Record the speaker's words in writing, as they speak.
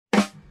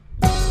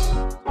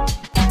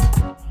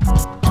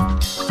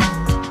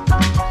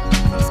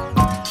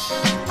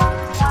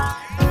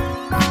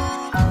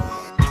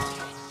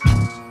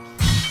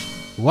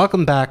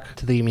Welcome back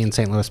to the Me in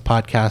St. Louis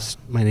podcast.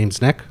 My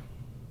name's Nick.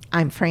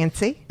 I'm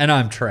Francie. And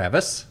I'm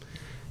Travis.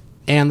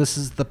 And this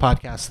is the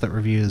podcast that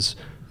reviews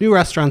new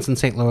restaurants in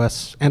St.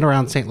 Louis and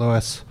around St.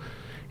 Louis,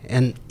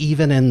 and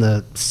even in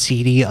the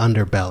seedy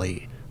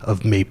underbelly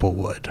of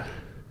Maplewood.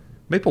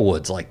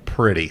 Maplewood's like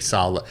pretty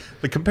solid.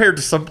 But compared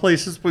to some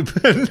places we've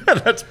been,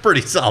 that's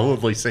pretty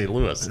solidly St.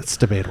 Louis. It's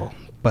debatable.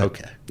 But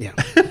Okay. Yeah.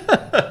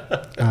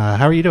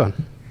 How are you doing?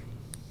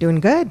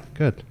 Doing good.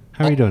 Good.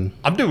 How are you doing?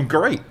 I'm doing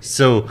great.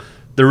 So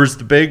there was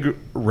the big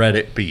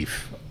Reddit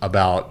beef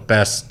about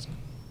best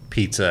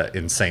pizza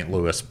in St.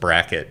 Louis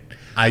bracket.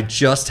 I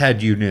just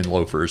had Union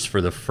Loafers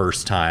for the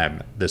first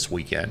time this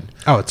weekend.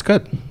 Oh, it's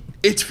good.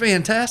 It's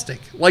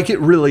fantastic. Like, it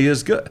really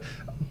is good.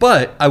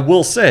 But I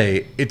will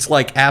say, it's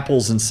like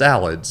apples and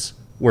salads,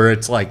 where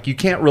it's like you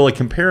can't really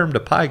compare them to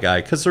Pie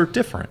Guy because they're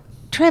different.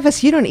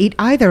 Travis, you don't eat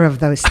either of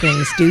those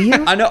things, do you?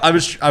 I know. I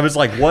was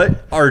like,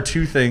 what are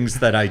two things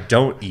that I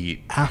don't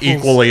eat Apples.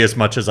 equally as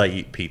much as I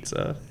eat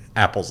pizza?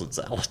 Apples and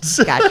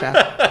salads.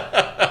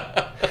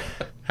 Gotcha.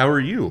 How are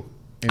you?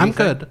 I'm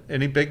good.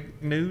 Any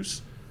big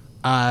news?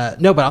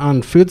 No, but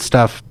on food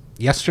stuff,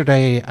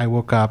 yesterday I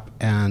woke up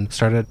and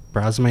started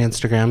browsing my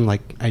Instagram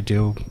like I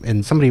do,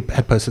 and somebody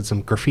had posted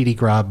some graffiti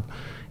grub,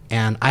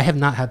 and I have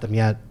not had them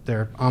yet.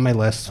 They're on my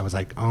list. I was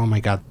like, oh my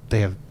God,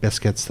 they have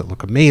biscuits that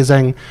look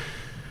amazing. I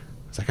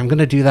was like, I'm going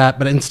to do that.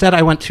 But instead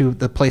I went to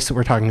the place that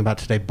we're talking about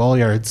today,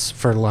 Bolliards,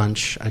 for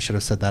lunch. I should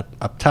have said that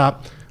up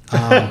top.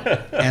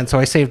 And so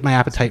I saved my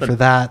appetite for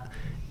that.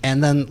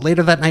 And then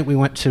later that night, we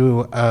went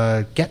to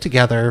a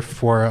get-together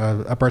for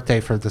a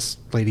birthday for this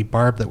lady,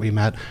 Barb, that we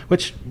met,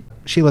 which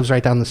she lives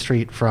right down the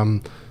street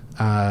from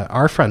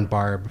our friend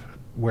Barb,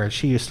 where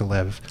she used to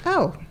live.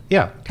 Oh,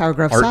 Yeah. Tower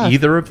Grove Are South.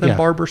 either of them Yeah.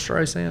 Barbara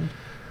Streisand?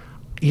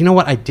 You know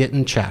what? I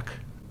didn't check.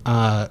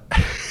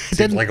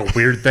 Seems like a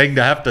weird thing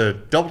to have to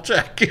double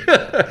check.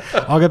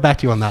 I'll get back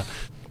to you on that.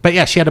 But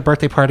yeah, she had a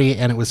birthday party,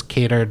 and it was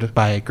catered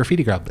by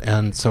Graffiti Grub.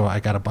 And so I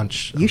got a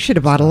bunch. You should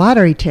have bought a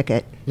lottery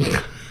ticket.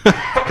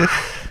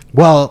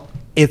 Well,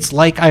 it's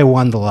like I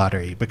won the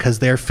lottery because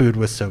their food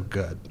was so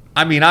good.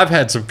 I mean, I've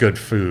had some good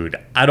food.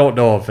 I don't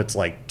know if it's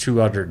like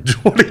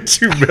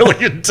 $222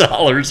 million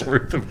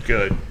worth of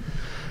good.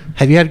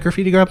 Have you had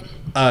Graffiti Grub?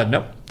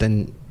 No.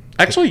 Then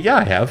Actually, yeah,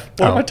 I have.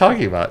 What am Oh. I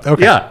talking about?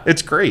 Okay. Yeah,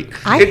 it's great.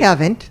 I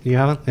haven't. you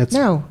haven't? It's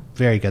No.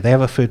 very good. They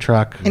have a food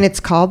truck. And it's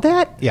called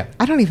that? Yeah.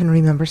 I don't even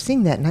remember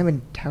seeing that. And I'm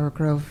in Tower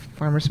Grove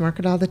Farmers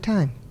Market all the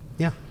time.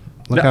 Yeah.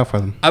 Look No, out for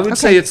them. I would Okay.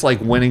 say it's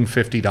like winning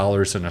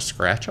 $50 in a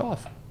scratch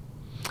off,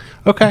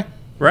 Okay.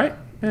 right?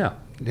 Yeah.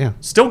 Yeah.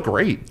 Still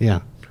great.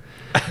 Yeah.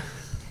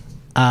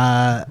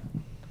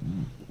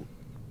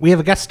 We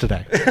have a guest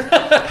today.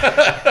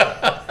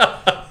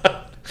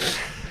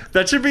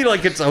 That should be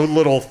like its own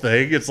little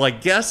thing. It's like,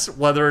 guess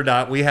whether or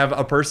not we have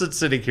a person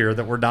sitting here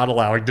that we're not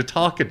allowing to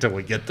talk until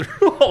we get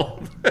through all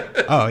of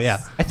it. Oh, yeah.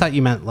 I thought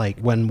you meant like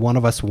when one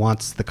of us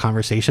wants the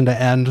conversation to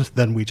end,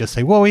 then we just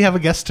say, well, we have a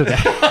guest today.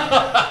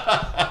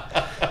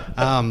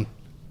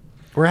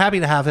 We're happy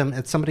to have him.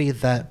 It's somebody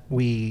that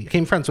we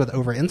became friends with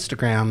over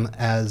Instagram,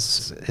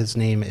 as his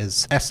name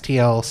is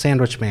STL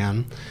Sandwich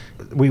Man.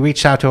 We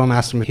reached out to him,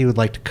 asked him if he would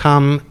like to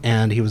come,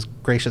 and he was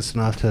gracious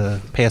enough to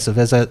pay us a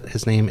visit.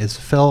 His name is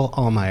Phil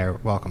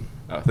Allmeyer. Welcome.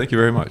 Thank you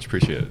very much.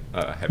 Appreciate it.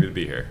 Happy to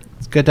be here.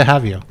 It's good to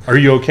have you. Are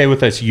you okay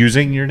with us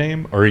using your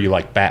name, or are you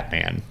like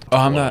Batman? Oh,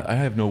 I'm not. I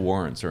have no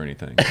warrants or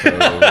anything. So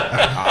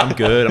I'm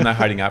good. I'm not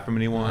hiding out from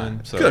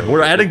anyone. So Good.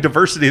 We're adding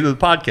diversity to the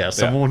podcast.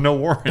 Someone with no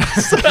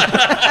warrants.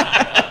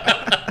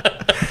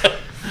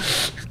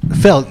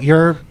 Phil,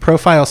 your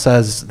profile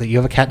says that you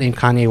have a cat named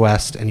Kanye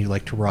West and you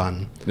like to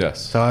run. Yes.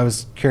 So I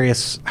was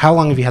curious, how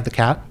long have you had the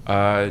cat?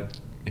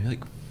 Maybe like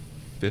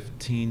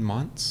 15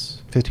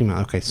 months. 15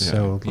 months. Okay,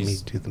 so let me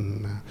he's- do the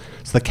math.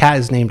 So the cat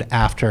is named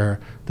after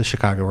the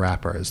Chicago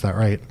rapper. Is that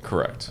right?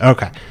 Correct.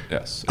 Okay.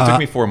 Yes. It took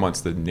me 4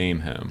 months to name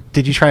him.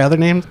 Did you try other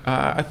names?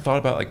 I thought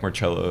about like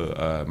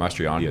Marcello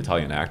Mastroianni, the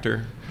Italian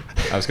actor.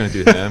 I was going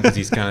to do him because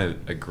he's kind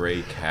of a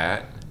gray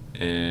cat,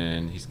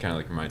 and he's kind of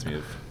like reminds me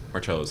of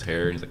Marcello's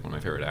hair. And he's like one of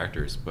my favorite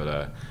actors.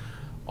 But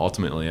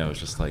ultimately, I was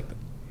just like, the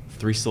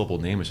 3-syllable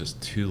name is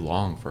just too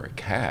long for a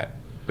cat.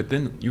 But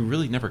then you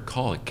really never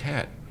call a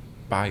cat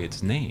by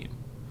its name.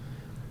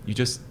 You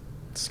just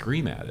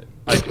scream at it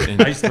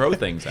and throw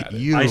things at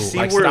it. I see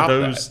Like, where stop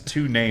those that.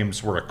 two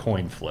names were a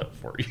coin flip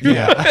for you.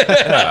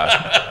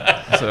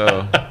 Yeah.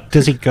 So,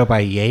 Does he go by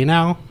Ye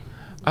now?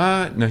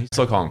 no, he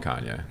still call him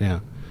Kanye. Yeah.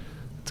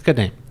 It's a good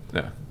name.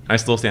 No, I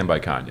still stand by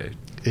Kanye.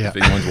 Yeah. If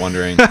anyone's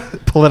wondering,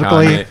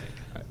 Politically?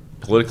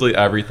 politically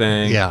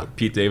everything. Yeah.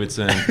 Pete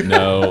Davidson,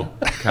 no.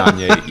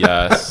 Kanye,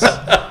 yes.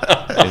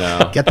 You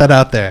know. Get that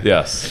out there.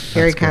 Yes.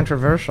 Very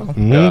controversial.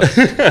 Yeah.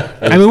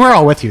 I mean, we're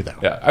all with you, though.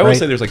 Yeah. I will right?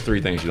 say there's like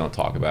 3 things you don't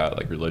talk about,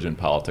 like religion,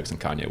 politics, and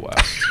Kanye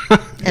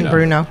West. And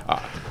Bruno.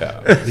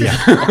 Yeah.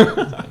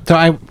 Yeah. So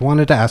I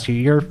wanted to ask you,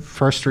 your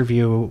first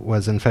review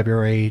was in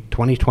February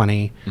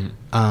 2020.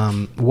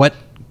 Mm-hmm. What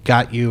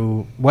got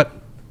you, what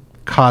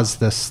caused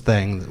this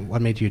thing?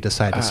 What made you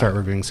decide to start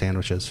reviewing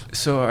sandwiches?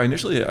 So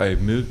I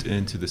moved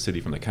into the city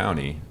from the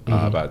county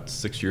about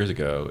 6 years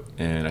ago,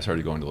 and I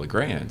started going to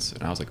LeGrand's,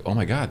 and I was like, oh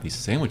my God, these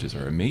sandwiches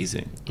are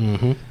amazing.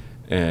 Mm-hmm.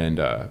 And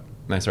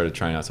I started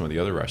trying out some of the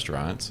other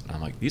restaurants, and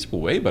I'm like, these are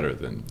way better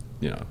than,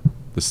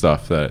 the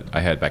stuff that I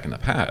had back in the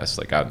past,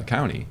 like out in the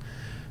county.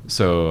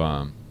 So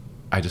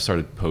I just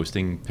started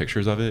posting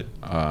pictures of it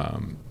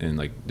and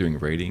like doing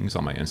ratings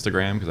on my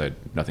Instagram because I had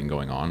nothing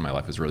going on. My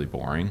life was really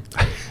boring.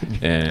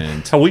 And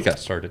That's how we got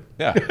started.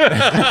 yeah.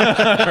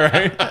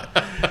 Right.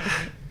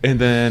 And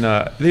then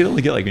they'd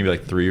only get like maybe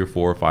like 3 or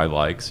 4 or 5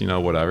 likes,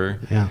 whatever.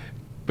 Yeah.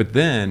 But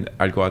then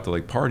I'd go out to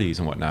like parties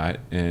and whatnot,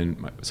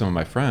 and some of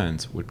my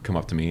friends would come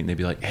up to me and they'd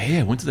be like, hey,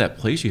 I went to that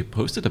place you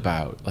posted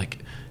about. Like,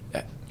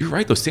 you're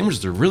right, those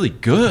sandwiches are really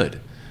good.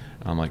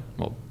 And I'm like,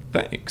 well,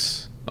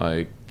 thanks.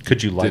 Like,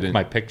 Could you like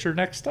my picture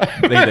next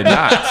time? they did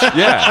not.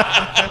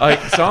 Yeah. Like,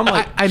 so I'm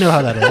like, I know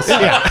how that is.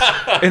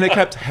 Yeah. and it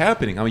kept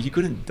happening. I mean, you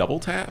couldn't double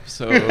tap.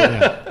 So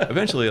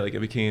eventually, like,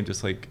 it became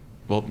just like,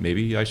 well,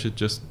 maybe I should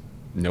just,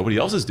 nobody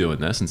else is doing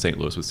this in St.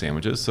 Louis with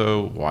sandwiches,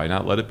 so why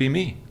not let it be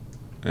me?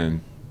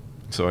 And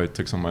so I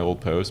took some of my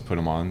old posts, put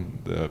them on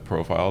the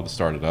profile to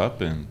start it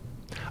up, and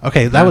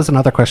Okay, that was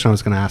another question I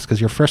was going to ask,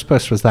 because your first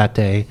post was that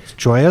day,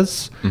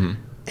 Joya's,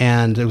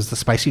 and it was the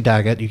spicy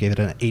daggett. You gave it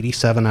an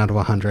 87 out of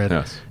 100.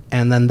 Yes.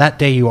 And then that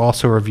day you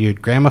also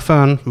reviewed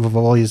Gramophone,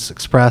 Vivoli's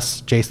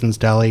Express, Jason's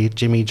Deli,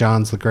 Jimmy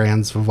John's,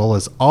 LeGrand's,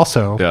 Vivola's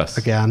also,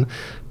 again,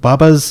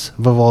 Bubba's,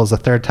 Vivola's a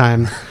third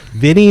time,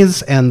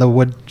 Vinny's, and the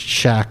Wood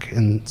Shack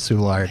in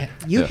Soulard.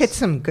 You hit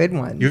some good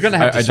ones. You're going to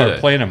have to I start did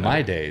it. playing in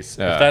my days.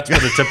 Yeah. If that's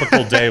what a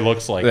typical day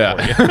looks like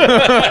for you.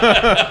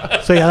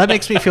 So yeah, that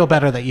makes me feel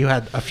better that you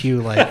had a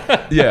few like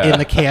Yeah. in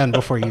the can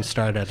before you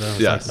started. And I was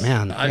Yes. like,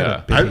 man, I had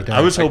a I, busy day.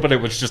 I was hoping it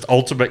was just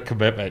ultimate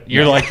commitment.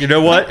 You're like, you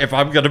know what? If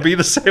I'm going to be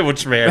the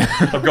sandwich man,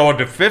 I'm going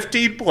to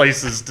 15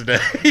 places today.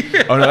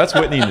 oh no, that's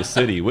Whitney in the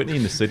City. Whitney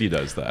in the City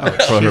does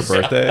that for her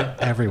birthday.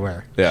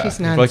 everywhere. Yeah, She's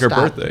for like her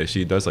nonstop. birthday,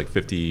 she does like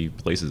 50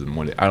 places in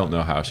one day. I don't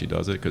know how she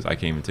does it because I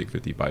can't even take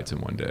 50 bites in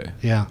one day.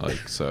 Yeah.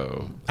 like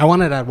so. I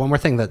wanted to add one more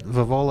thing, that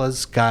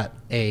Vivola's got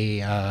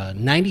a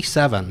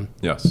 97,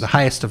 Yes. the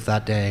highest of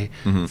that day,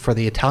 for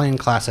the Italian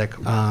classic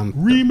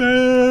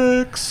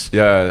remix.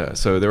 Yeah,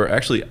 so they were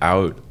actually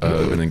out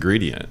of an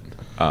ingredient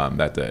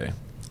that day,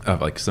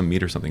 of like some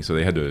meat or something. So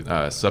they had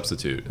to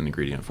substitute an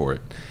ingredient for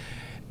it.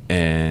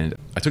 And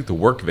I took the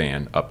work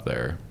van up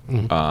there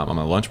on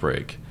my lunch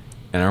break,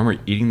 and I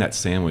remember eating that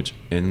sandwich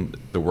in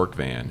the work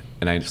van,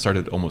 and I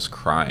started almost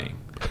crying.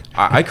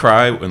 I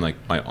cry when like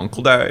my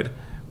uncle died,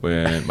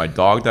 when my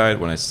dog died,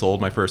 when I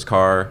sold my first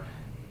car,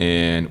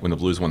 and when the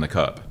Blues won the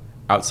Cup.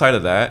 Outside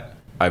of that,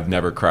 I've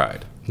never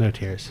cried. No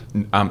tears.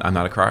 I'm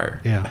not a crier.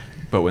 Yeah.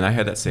 But when I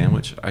had that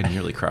sandwich, I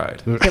nearly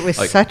cried. It was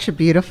Like, such a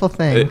beautiful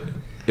thing.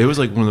 It was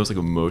like one of those like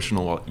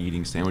emotional while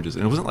eating sandwiches,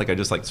 and it wasn't like I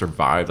just like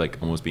survived like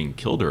almost being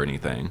killed or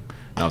anything.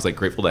 And I was like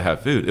grateful to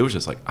have food. It was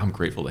just like I'm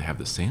grateful to have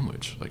this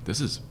sandwich. Like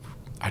this is,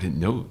 I didn't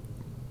know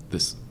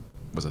this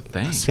was a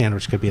thing.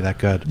 Sandwich could be that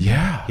good.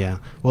 Yeah, Yeah.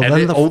 Well, And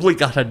then it the only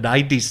got a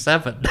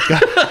 97.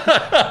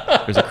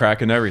 There's a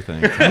crack in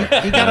everything. you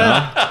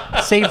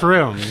gotta save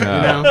room. You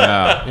know?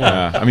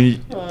 Yeah. I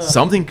mean,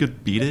 something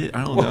could beat it.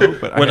 I don't know.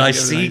 But When gotta I give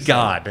it a see 97.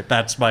 God,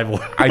 that's my word.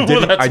 I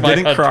didn't. That's I my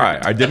didn't 100. cry.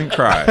 I didn't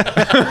cry.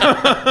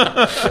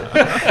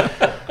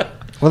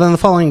 Well, then the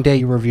following day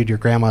you reviewed your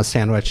grandma's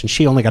sandwich, and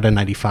she only got a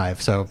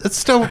 95. So it's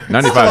still 95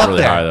 still is up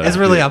really there. high though. It's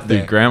really Dude, up there.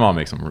 Dude, Grandma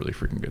makes some really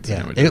freaking good Yeah,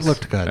 sandwiches. it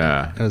looked good.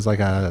 Yeah. It was like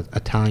a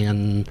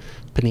Italian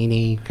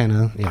panini kind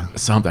of. Yeah.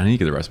 Something. I need to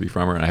get the recipe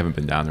from her, and I haven't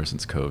been down there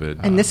since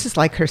COVID. And this is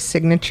like her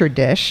signature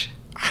dish.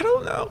 I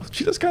don't know.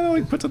 She just kind of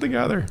like puts it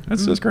together.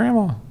 That's just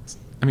grandma.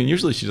 I mean,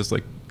 usually she just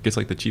like gets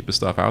like the cheapest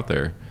stuff out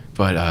there.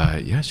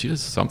 But yeah, she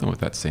does something with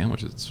that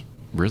sandwich. It's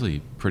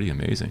really pretty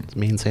amazing.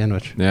 Mean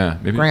sandwich. Yeah,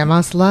 maybe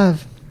Grandma's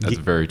love. that's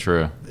very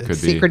true. Could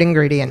Secret be.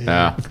 ingredient.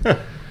 Yeah.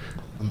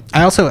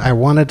 I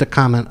wanted to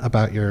comment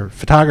about your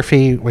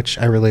photography, which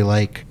I really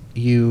like.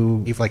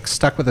 You've like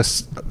stuck with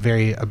this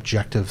very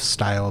objective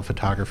style of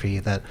photography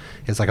that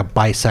is like a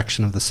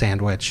bisection of the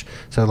sandwich.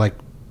 So like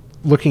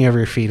looking over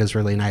your feed is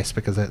really nice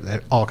because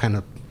it all kind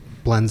of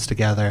blends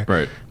together.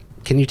 Right.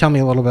 Can you tell me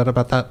a little bit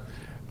about that?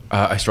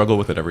 I struggle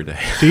with it every day.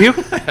 Do you?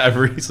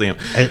 Every slam.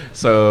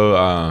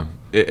 So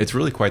it's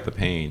really quite the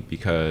pain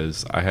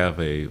because I have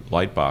a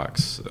light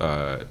box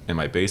in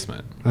my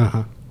basement.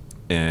 Uh-huh.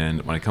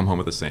 And when I come home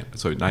with a sandwich,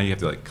 so now you have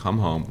to like come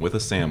home with a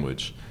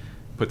sandwich,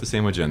 put the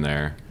sandwich in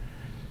there,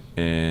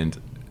 and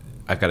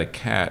I've got a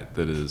cat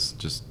that is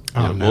just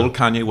little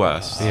Kanye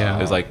West Yeah.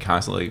 is like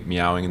constantly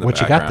meowing in the What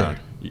you got background.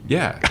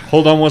 Yeah,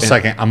 Hold on one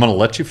second. I'm going to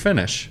let you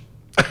finish.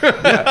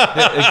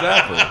 yeah,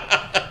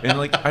 exactly. And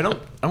like I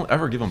don't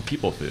ever give him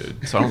people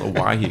food, so I don't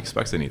know why he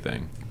expects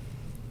anything.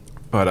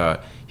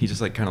 But he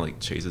just like kind of like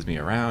chases me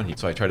around.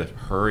 So I try to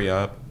hurry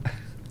up.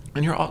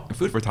 And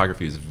food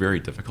photography is very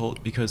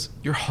difficult because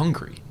you're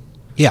hungry.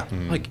 Yeah.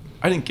 Like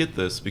I didn't get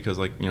this because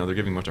like they're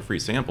giving a bunch of free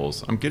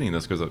samples. I'm getting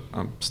this because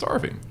I'm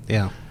starving.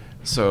 Yeah.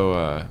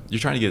 So you're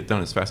trying to get it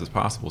done as fast as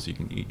possible so you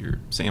can eat your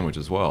sandwich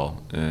as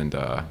well. And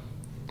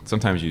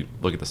sometimes you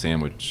look at the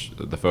sandwich,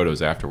 the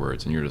photos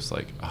afterwards, and you're just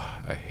like, oh,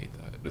 I hate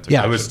that. It took Yeah.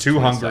 I like was too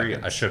 20 hungry.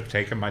 seconds. I should have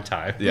taken my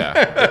time.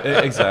 Yeah,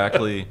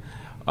 exactly.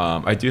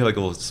 I do have like a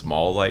little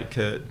small light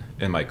kit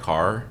in my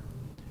car,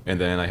 and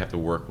then I have to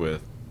work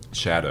with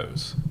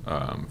shadows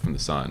from the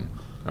sun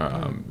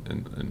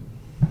and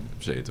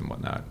shades and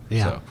whatnot.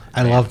 Yeah, So,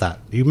 I love that.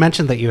 You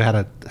mentioned that you had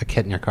a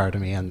kit in your car to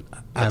me, and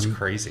That's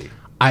crazy.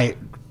 I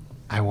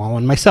want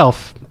one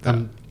myself.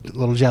 I'm a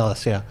little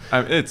jealous. Yeah.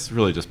 It's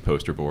really just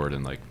poster board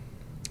and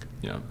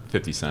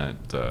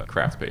 50-cent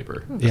craft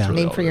paper. That's Yeah. really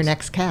Name all for it your is.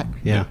 next cat.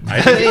 Yeah.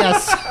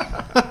 Yes.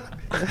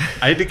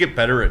 I had to get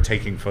better at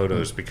taking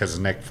photos because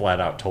Nick flat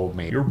out told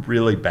me, you're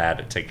really bad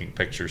at taking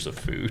pictures of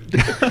food.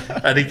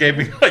 And he gave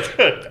me like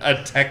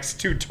a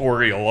text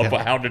tutorial of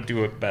Yeah. how to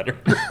do it better.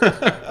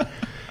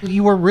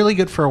 You were really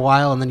good for a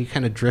while, and then you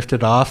kind of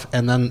drifted off.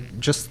 And then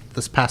just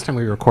this past time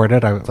we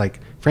recorded, I was like,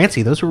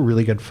 Francie, those were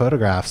really good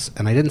photographs.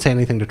 And I didn't say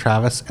anything to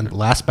Travis. And the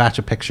last batch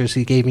of pictures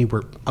he gave me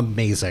were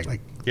amazing.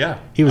 Like, Yeah,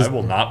 He was- I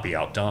will not be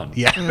outdone.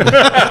 yeah.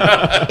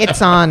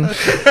 It's on.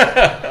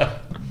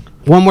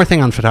 One more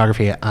thing on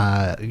photography.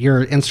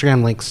 Your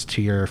Instagram links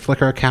to your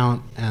Flickr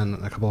account and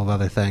a couple of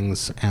other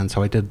things. And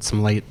so I did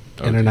some late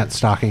internet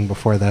stalking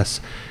before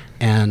this.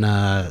 And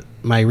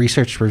my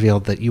research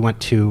revealed that you went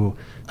to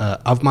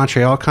Of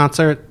Montreal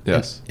concert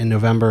Yes. in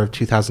November of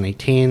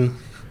 2018,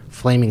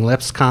 Flaming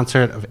Lips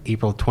concert of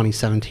April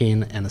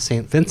 2017, and a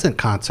St. Vincent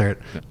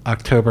concert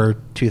October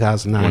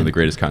 2009. One of the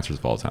greatest concerts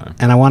of all time.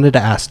 And I wanted to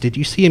ask, did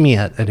you see me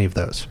at any of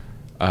those?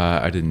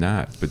 I did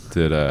not, but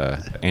did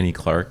Annie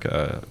Clark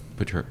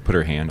put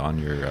her hand on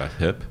your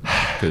hip?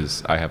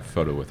 Because I have a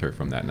photo with her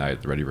from that night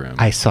at the Ready Room.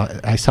 I saw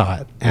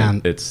it,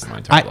 and it's my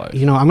entire life. I'm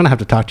going to have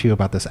to talk to you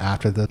about this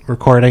after the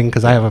recording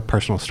because I have a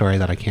personal story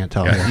that I can't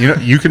tell Yeah, you.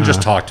 you can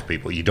just talk to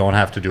people. You don't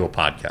have to do a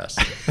podcast.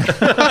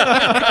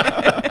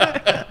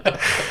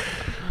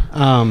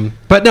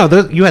 But no,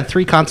 you had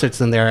 3 concerts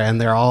in there, and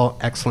they're all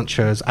excellent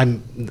shows.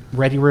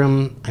 Ready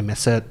Room, I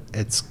miss it.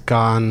 It's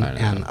gone, I know.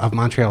 and Of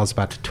Montreal is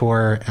about to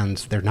tour, and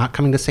they're not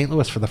coming to St.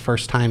 Louis for the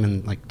first time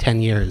in like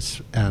 10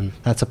 years, and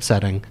that's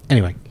upsetting.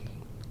 Anyway,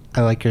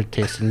 I like your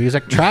taste in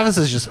music. Travis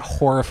is just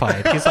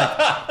horrified. He's like,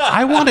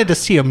 I wanted to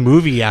see a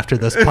movie after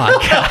this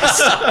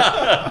podcast.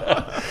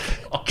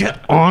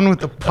 Get on with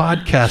the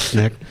podcast,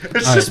 Nick.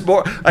 It's just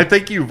more. I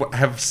think you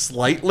have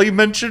slightly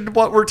mentioned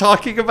what we're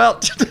talking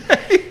about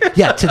today.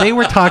 Yeah, today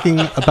we're talking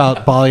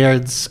about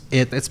Balliards.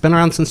 It's been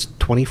around since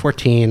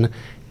 2014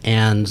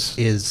 and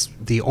is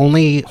the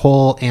only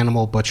whole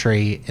animal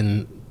butchery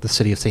in the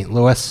city of St.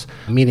 Louis,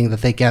 meaning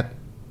that they get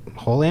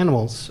whole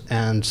animals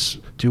and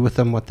do with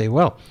them what they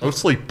will.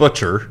 Mostly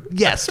butcher.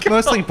 Yes,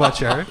 mostly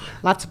butcher.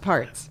 Lots of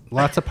parts.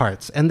 Lots of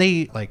parts. And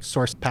they like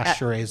source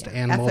pasture-raised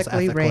animals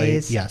ethically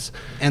raised. Yes.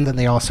 And then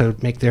they also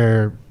make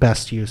their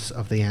best use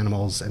of the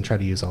animals and try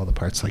to use all the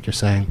parts like you're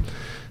saying.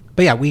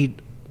 But yeah, we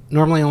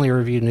normally only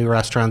review new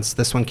restaurants.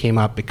 This one came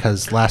up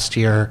because last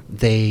year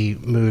they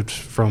moved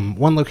from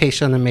one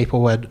location in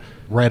Maplewood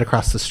right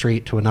across the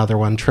street to another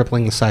one,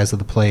 tripling the size of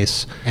the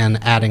place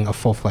and adding a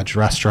full-fledged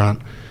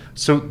restaurant.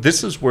 So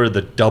this is where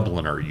the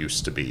Dubliner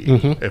used to be,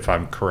 if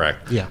I'm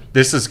correct. Yeah.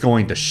 This is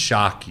going to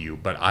shock you,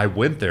 but I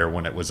went there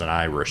when it was an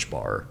Irish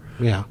bar.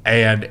 Yeah.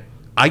 And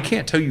I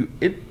can't tell you,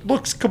 it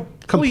looks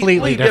completely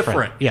Completely different.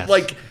 different. Yes.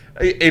 Like,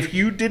 if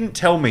you didn't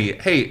tell me,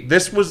 hey,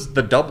 this was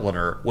the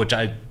Dubliner, which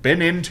I'd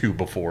been into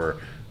before,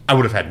 I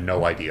would have had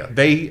no idea.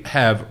 They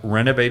have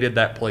renovated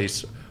that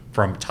place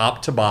from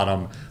top to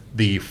bottom.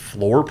 The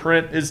floor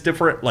print is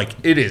different. Like,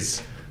 it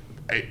is,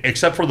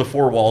 except for the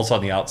 4 walls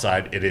on the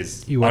outside, it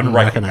is You wouldn't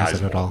recognize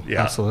it at unrecognizable. all.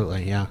 Yeah.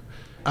 Absolutely,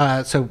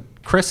 yeah. So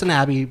Chris and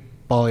Abby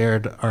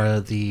Balliard are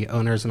the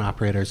owners and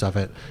operators of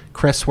it.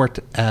 Chris worked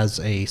as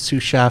a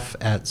sous chef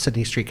at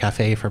Sydney Street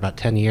Cafe for about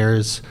 10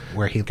 years,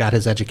 where he got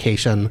his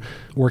education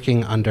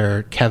working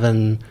under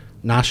Kevin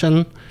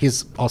Nashin.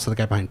 He's also the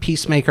guy behind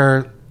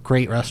Peacemaker,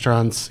 great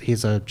restaurants.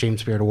 He's a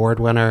James Beard Award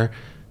winner.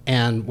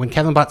 And when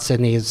Kevin bought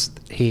Sydney's,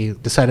 he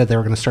decided they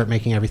were going to start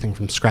making everything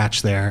from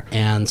scratch there.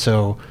 And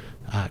so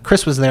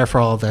Chris was there for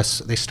all of this.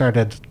 They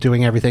started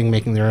doing everything,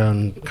 making their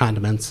own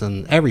condiments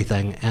and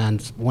everything.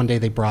 And one day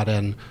they brought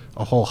in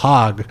a whole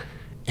hog,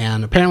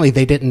 and apparently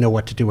they didn't know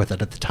what to do with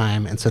it at the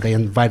time. And so they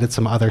invited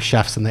some other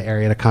chefs in the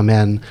area to come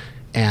in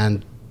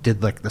and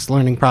did like this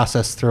learning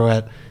process through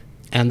it.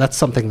 And that's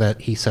something that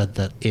he said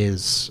that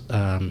is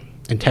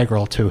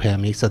integral to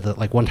him. He said that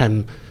like one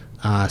time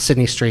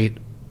Sydney Street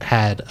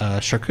had a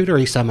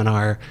charcuterie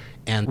seminar,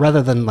 and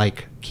rather than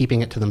like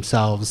keeping it to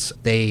themselves,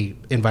 they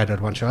invited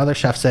a bunch of other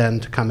chefs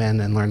in to come in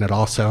and learn it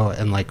also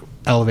and like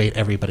elevate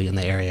everybody in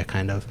the area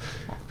kind of.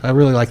 So I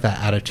really like that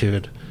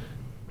attitude.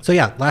 So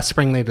yeah, last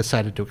spring they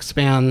decided to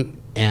expand,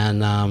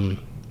 and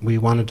we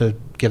wanted to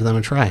give them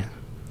a try.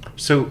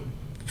 So,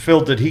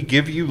 Phil, did he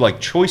give you like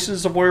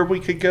choices of where we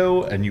could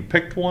go, and you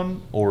picked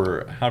one,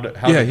 or how did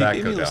he that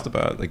gave go me a list down?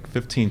 about like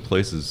 15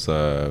 places,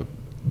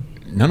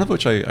 none of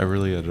which I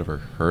really had ever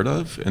heard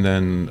of. And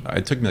then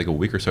it took me like a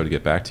week or so to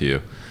get back to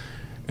you.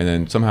 And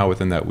then somehow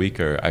within that week,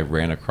 I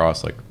ran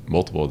across like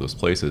multiple of those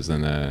places,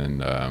 and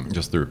then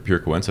just through pure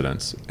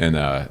coincidence, and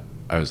I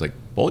was like,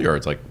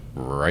 Bollyard's like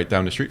right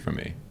down the street from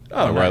me.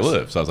 Where I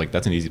live. So I was like,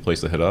 that's an easy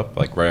place to hit up,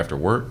 like right after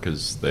work,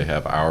 because they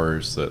have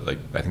hours that, like,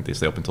 I think they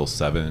stay up until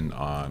 7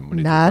 on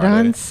Monday Not through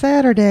Friday. on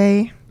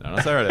Saturday. Not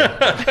on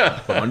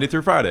Saturday. But Monday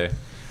through Friday.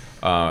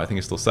 I think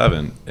it's still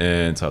 7.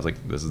 And so I was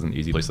like, this is an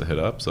easy place to hit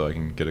up, so I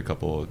can get a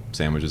couple of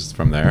sandwiches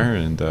from there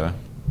and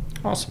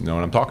Awesome. know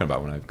what I'm talking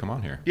about when I come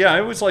on here. Yeah, I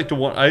always like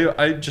to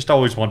I just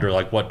always wonder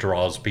like what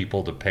draws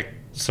people to pick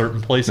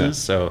certain places. Yeah.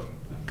 So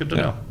good to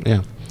know.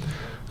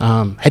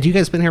 Yeah. Had you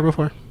guys been here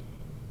before?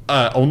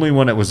 Only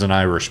when it was an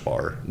Irish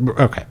bar.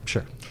 Okay,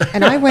 sure.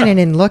 And I went in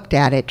and looked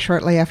at it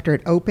shortly after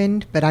it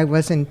opened, but I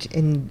wasn't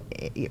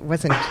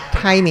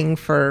timing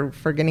for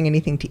getting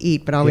anything to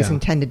eat, but always Yeah.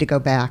 intended to go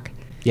back.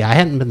 Yeah, I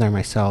hadn't been there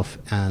myself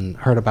and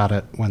heard about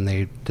it when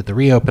they did the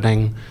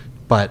reopening,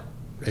 but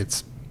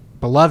it's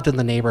beloved in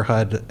the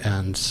neighborhood,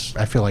 and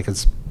I feel like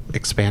it's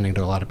expanding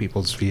to a lot of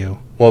people's view.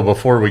 Well,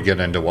 before we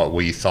get into what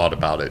we thought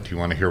about it, do you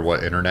want to hear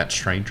what internet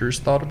strangers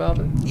thought about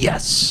it?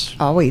 Yes.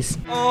 Always.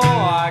 Oh,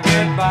 I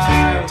get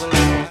by with a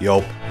little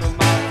Yup. of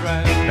my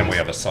friend. And we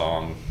have a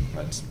song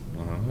that's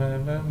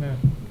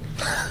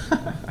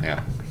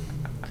yeah.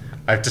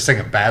 I have to sing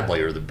it badly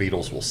or the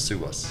Beatles will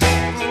sue us.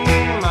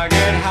 I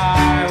get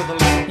high with a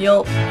little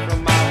Yup.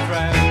 from my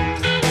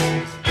friend.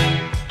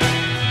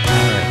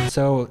 All right,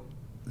 so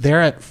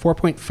they're at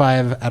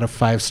 4.5 out of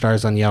 5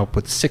 stars on Yelp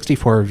with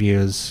 64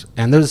 reviews,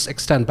 and those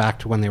extend back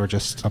to when they were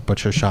just a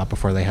butcher shop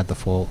before they had the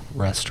full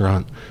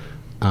restaurant.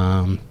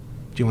 Do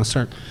you want to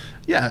start?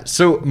 Yeah,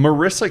 so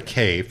Marissa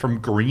Kay from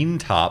Green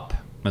Top,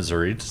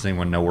 Missouri. Does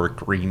anyone know where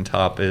Green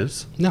Top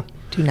is? No.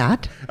 Do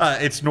not.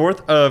 It's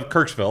north of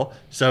Kirksville,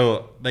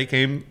 so they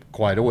came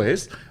quite a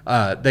ways.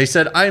 They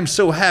said, I am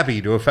so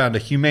happy to have found a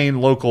humane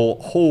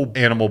local whole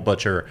animal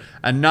butcher,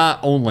 and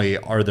not only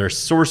are their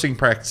sourcing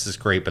practices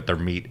great, but their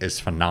meat is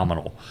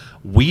phenomenal.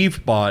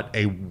 We've bought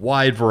a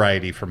wide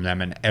variety from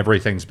them, and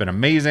everything's been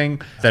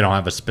amazing. They don't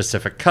have a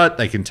specific cut.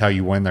 They can tell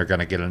you when they're going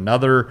to get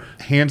another.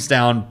 Hands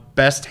down,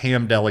 best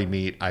ham deli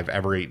meat I've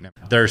ever eaten.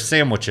 Their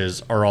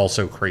sandwiches are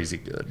also crazy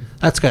good.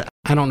 That's good.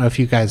 I don't know if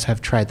you guys have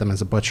tried them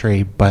as a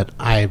butchery, but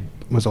I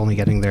was only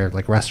getting their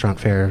like restaurant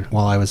fare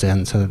while I was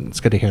in, so it's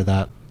good to hear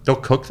that. They'll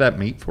cook that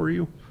meat for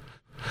you?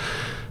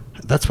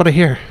 That's what I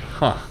hear.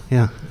 Huh.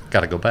 Yeah.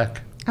 Got to go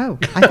back. Oh,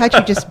 I thought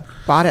you just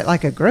bought it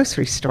like a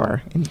grocery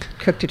store and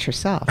cooked it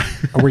yourself.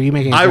 Or were you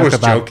making a I joke was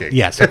about, joking.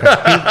 Yes, okay.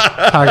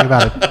 Talking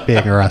about it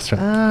being a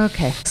restaurant.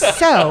 Okay.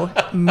 So,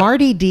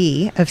 Marty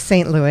D. of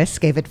St. Louis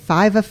gave it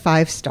 5 of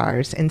 5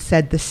 stars and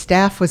said the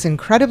staff was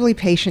incredibly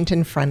patient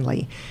and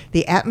friendly,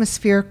 the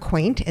atmosphere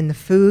quaint, and the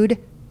food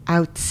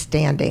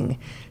outstanding.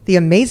 The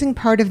amazing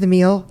part of the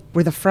meal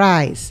were the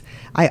fries.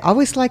 I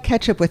always like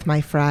ketchup with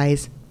my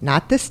fries.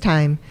 Not this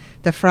time.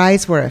 The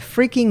fries were a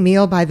freaking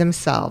meal by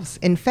themselves.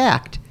 In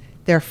fact,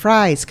 their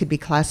fries could be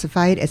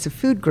classified as a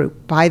food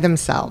group by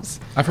themselves.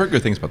 I've heard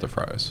good things about their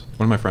fries.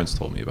 One of my friends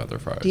told me about their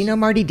fries. Do you know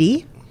Marty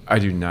D? I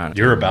do not.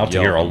 You're about to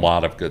Yelp hear a on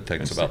lot of good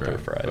things about their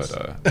Instagram, fries.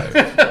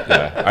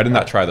 But I did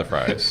not try the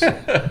fries.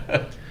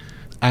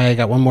 I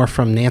got one more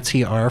from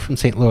Nancy R. from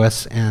St.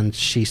 Louis, and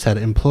she said,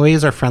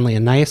 employees are friendly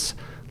and nice.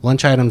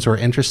 Lunch items were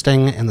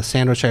interesting, and the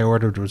sandwich I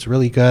ordered was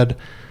really good.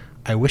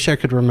 I wish I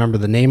could remember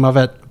the name of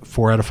it.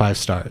 4 out of 5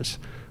 stars.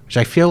 Which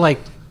I feel like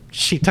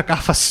she took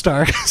off a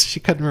star because she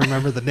couldn't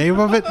remember the name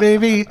of it,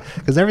 maybe,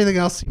 because everything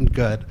else seemed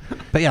good.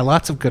 But yeah,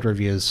 lots of good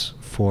reviews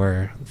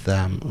for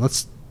them.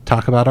 Let's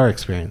talk about our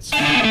experience.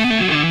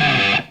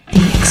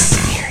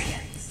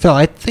 Phil,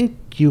 I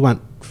think you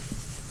went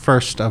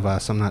first of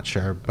us. I'm not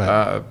sure,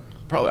 but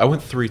Probably. I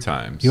went 3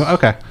 times. you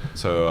okay?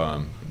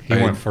 So He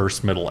went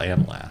first, middle,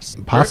 and last.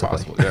 Very Possibly.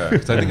 possible, yeah.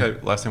 Because I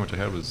think last sandwich I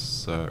had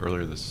was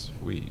earlier this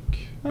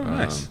week. Oh,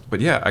 nice.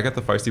 But yeah, I got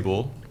the Feisty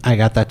Bowl. I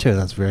got that too.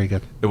 That's very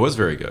good. It was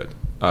very good.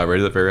 I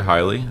rated it very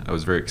highly. I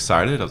was very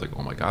excited. I was like,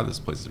 oh my God, this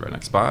place is right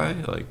next by.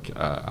 Like,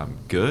 I'm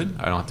good.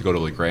 I don't have to go to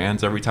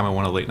LeGrand's every time I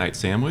want a late night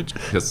sandwich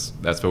because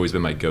that's always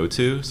been my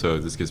go-to. So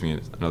this gives me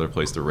another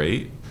place to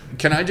rate.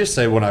 Can I just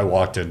say, when I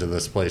walked into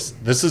this place,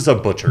 this is a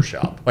butcher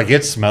shop. Like,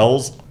 it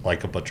smells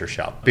like a butcher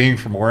shop. Being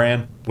from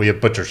Moran, we have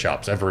butcher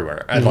shops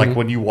everywhere. And, like,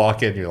 when you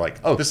walk in, you're like,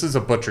 oh, this is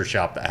a butcher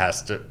shop that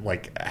has to,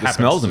 like, happens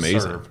smells to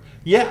amazing. serve.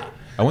 Yeah.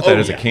 I want that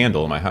as yeah. a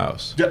candle in my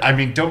house. I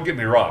mean, don't get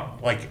me wrong.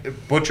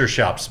 Like, butcher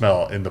shops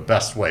smell in the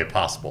best way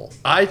possible.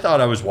 I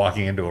thought I was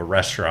walking into a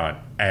restaurant,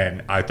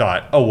 and I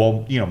thought, oh,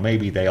 well, you know,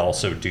 maybe they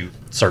also do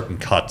certain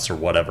cuts or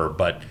whatever.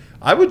 But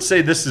I would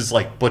say this is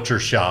like butcher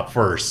shop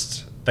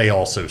first. They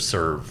also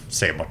serve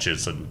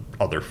sandwiches and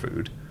other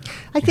food.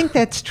 I think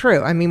that's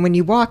true. I mean, when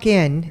you walk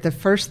in, the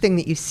first thing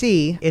that you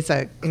see is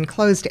an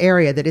enclosed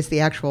area that is the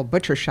actual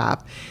butcher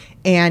shop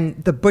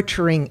and the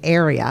butchering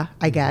area,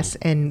 I guess.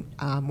 And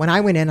when I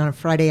went in on a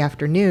Friday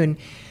afternoon,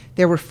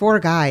 there were 4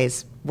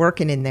 guys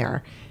working in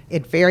there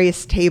at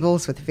various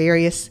tables with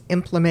various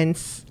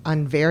implements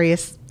on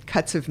various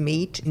cuts of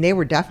meat. And they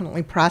were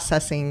definitely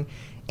processing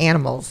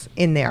animals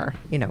in there,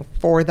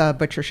 for the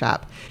butcher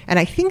shop. And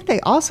I think they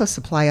also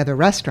supply other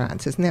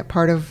restaurants. Isn't that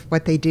part of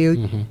what they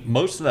do?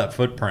 Most of that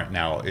footprint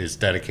now is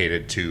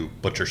dedicated to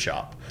butcher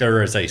shop.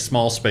 There is a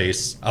small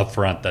space up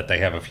front that they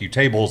have a few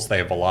tables. They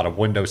have a lot of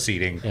window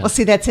seating. Well,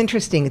 see, that's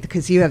interesting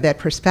because you have that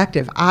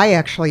perspective. I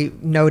actually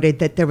noted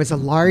that there was a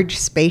large,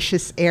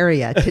 spacious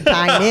area to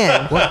dine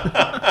in.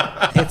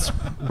 It's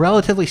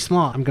relatively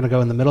small. I'm going to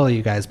go in the middle of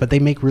you guys, but they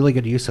make really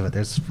good use of it.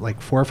 There's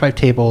like 4 or 5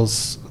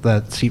 tables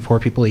that seat 4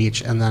 people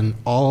each, and then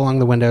all along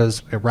the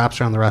windows, it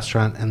wraps around the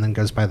restaurant and then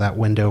goes by that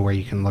window where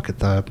you can look at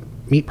the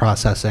meat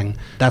processing.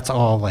 That's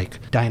all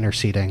like diner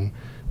seating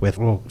with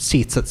little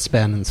seats that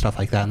spin and stuff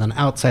like that. And then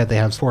outside, they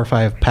have 4 or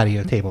 5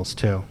 patio tables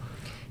too.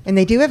 And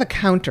they do have a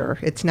counter.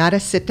 It's not a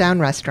sit-down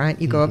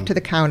restaurant. You go up to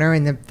the counter,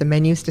 and the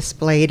menu's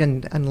displayed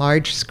on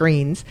large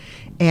screens,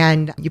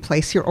 and you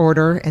place your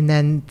order, and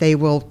then they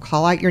will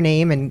call out your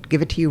name and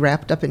give it to you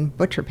wrapped up in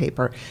butcher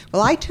paper.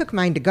 Well, I took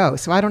mine to go,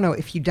 so I don't know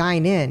if you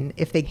dine in,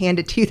 if they hand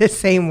it to you the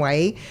same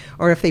way,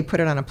 or if they put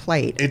it on a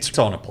plate. It's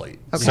on a plate.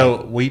 Okay.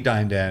 So we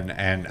dined in,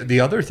 and the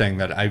other thing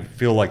that I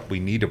feel like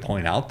we need to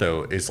point out,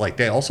 though, is like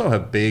they also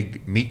have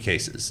big meat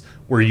cases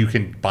where you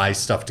can buy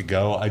stuff to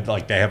go.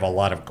 They have a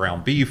lot of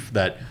ground beef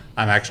that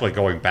I'm actually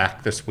going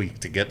back this week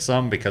to get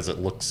some because it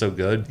looks so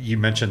good. You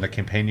mentioned the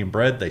companion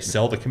bread. They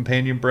sell the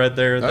companion bread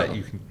there that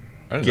you can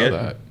I didn't get.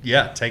 know that.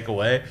 Yeah, take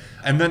away.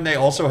 And then they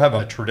also have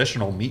a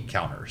traditional meat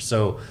counter.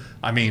 So,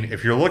 I mean,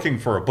 if you're looking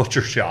for a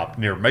butcher shop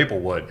near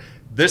Maplewood,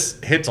 this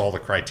hits all the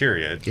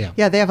criteria.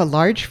 Yeah, they have a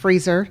large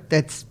freezer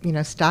that's,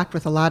 stocked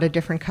with a lot of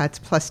different cuts,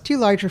 plus 2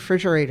 large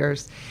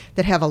refrigerators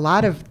that have a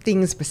lot of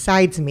things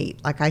besides meat.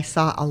 Like I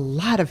saw a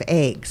lot of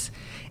eggs.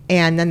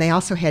 And then they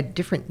also had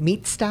different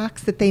meat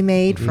stocks that they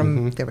made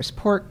there was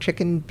pork,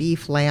 chicken,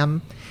 beef,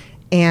 lamb,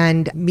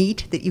 and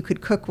meat that you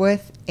could cook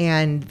with,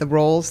 and the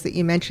rolls that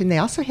you mentioned. They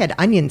also had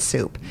onion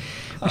soup,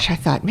 which I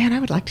thought, man, I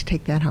would like to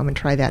take that home and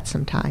try that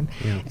sometime.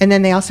 Yeah. And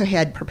then they also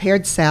had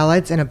prepared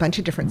salads and a bunch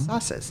of different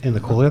sauces. In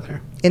the cooler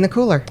there? In the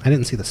cooler. I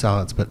didn't see the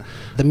salads, but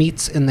the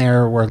meats in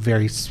there were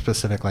very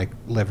specific, like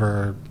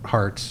liver,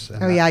 hearts.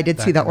 And I did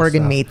see the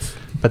organ meats.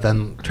 But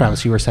then,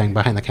 Travis, you were saying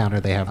behind the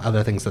counter they have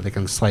other things that they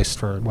can slice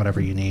for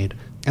whatever you need.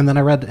 And then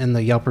I read in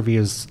the Yelp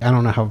reviews, I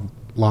don't know how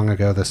long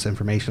ago this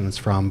information is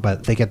from,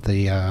 but they get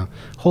the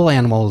whole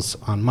animals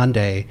on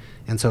Monday.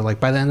 And so, like,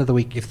 by the end of the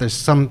week, if there's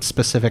some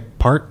specific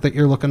part that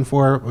you're looking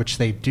for, which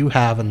they do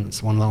have, and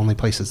it's one of the only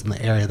places in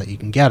the area that you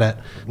can get it,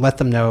 let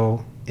them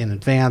know in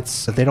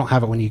advance. If they don't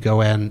have it when you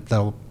go in,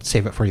 they'll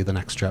save it for you the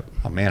next trip.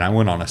 Oh, man, I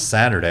went on a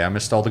Saturday. I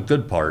missed all the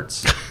good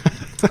parts.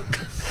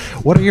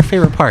 What are your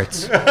favorite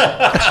parts?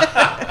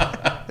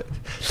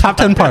 Top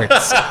 10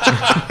 parts.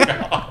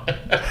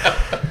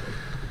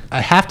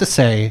 I have to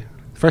say,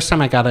 first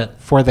time I got it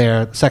for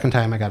there, the second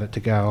time I got it to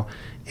go.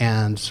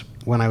 And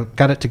when I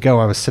got it to go,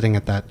 I was sitting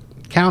at that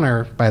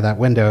counter by that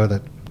window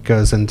that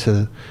goes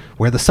into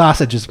where the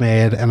sausage is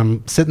made. And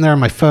I'm sitting there on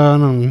my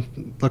phone.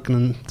 I'm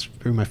looking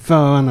through my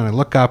phone, and I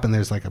look up, and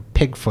there's like a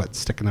pig foot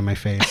sticking in my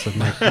face. And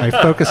my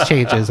focus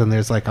changes, and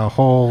there's like a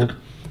whole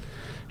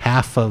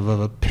half of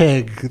a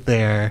pig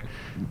there.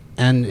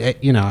 And,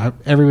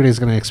 everybody's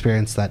going to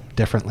experience that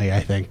differently, I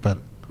think. But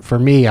for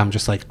me, I'm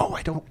just like,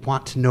 I don't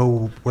want to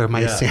know where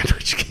my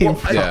sandwich came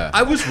from.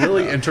 I was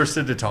really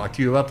interested to talk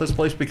to you about this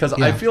place because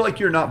I feel like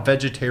you're not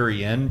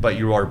vegetarian, but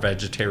you are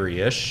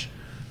vegetarian-ish.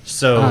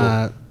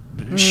 So,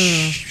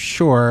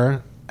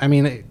 sure. I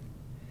mean,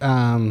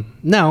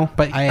 no,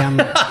 but I am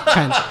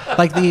kind of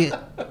like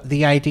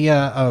the idea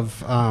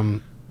of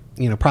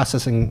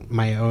processing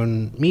my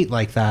own meat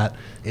like that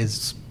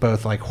is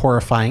both like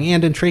horrifying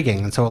and intriguing.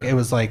 And so it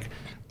was like,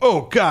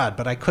 oh God,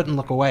 but I couldn't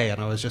look away.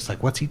 And I was just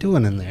like, what's he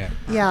doing in there?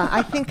 Yeah,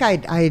 I think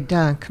I'd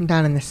come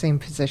down in the same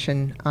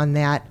position on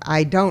that.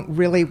 I don't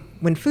really,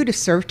 when food is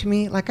served to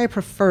me, like I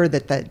prefer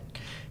that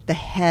the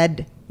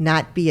head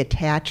not be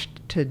attached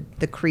to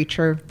the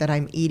creature that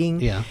I'm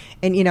eating. Yeah.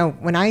 And,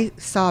 when I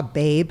saw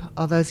Babe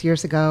all those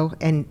years ago,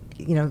 and,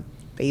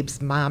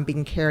 Babe's mom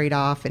being carried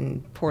off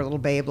and poor little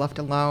Babe left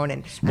alone,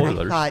 and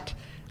I thought,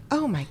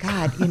 oh my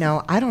God,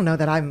 I don't know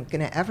that I'm going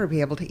to ever be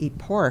able to eat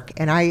pork.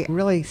 And I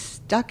really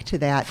stuck to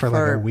that for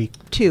like a week.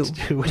 Two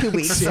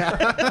weeks.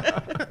 Yeah.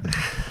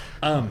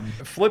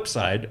 Flip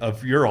side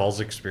of your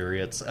all's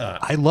experience.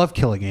 I love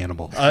killing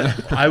animals.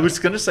 I was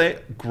going to say,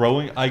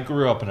 I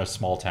grew up in a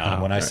small town.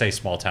 And when I say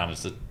small town,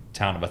 it's a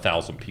town of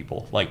 1,000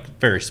 people, like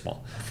very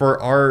small. For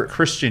our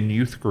Christian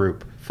youth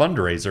group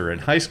fundraiser in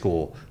high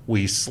school,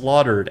 we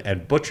slaughtered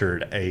and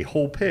butchered a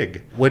whole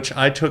pig, which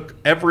I took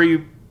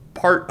every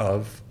part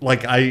of.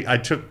 Like I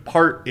took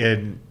part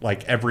in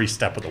like every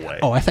step of the way.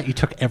 Oh, I thought you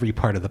took every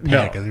part of the pig,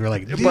 No. and you were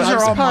like, these But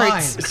are all mine.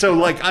 parts. So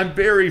like I'm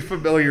very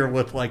familiar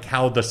with like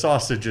how the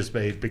sausage is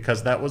made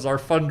because that was our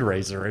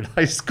fundraiser in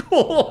high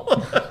school.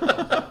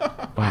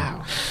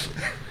 Wow.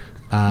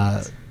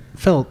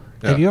 Phil,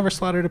 have you ever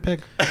slaughtered a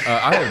pig?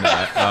 I have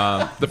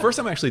not. The first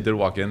time I actually did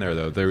walk in there,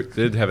 though, they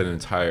did have an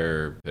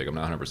entire pig. I'm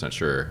not 100%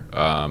 sure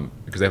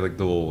because they have like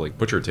the little like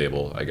butcher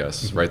table, I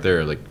guess, right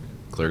there, like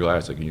clear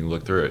glass. Like, you can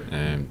look through it,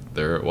 and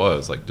there it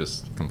was, like,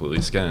 just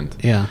completely skinned.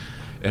 Yeah.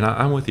 And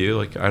I'm with you.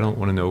 Like, I don't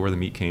want to know where the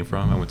meat came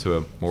from. I went to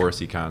a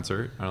Morrissey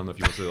concert. I don't know if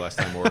you went to the last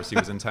time Morrissey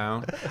was in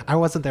town. I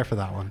wasn't there for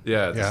that one.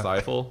 Yeah, the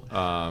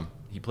Stifle.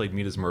 He played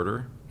Meat is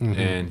Murder,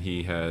 and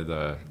he had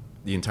the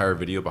entire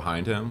video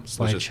behind him. Was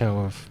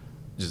Slideshow of.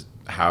 just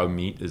how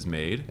meat is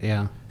made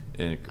Yeah.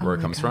 and where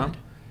it comes from.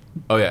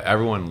 Oh, yeah.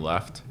 Everyone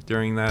left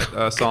during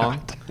that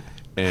song.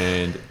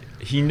 And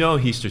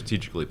he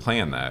strategically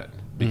planned that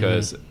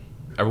because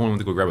everyone went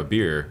to go grab a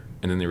beer,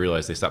 and then they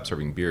realized they stopped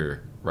serving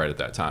beer right at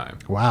that time.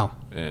 Wow.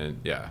 And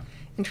yeah.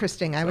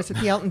 Interesting. I was at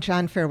the Elton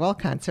John farewell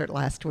concert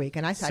last week,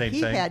 and I thought Same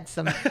he thing. had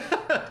some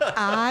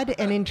odd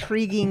and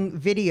intriguing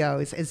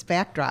videos as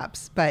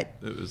backdrops, but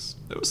It was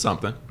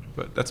something,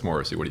 but that's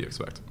Morrissey. What do you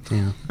expect?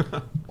 Yeah.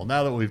 Well,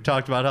 now that we've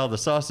talked about how the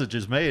sausage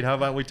is made, how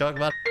about we talk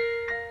about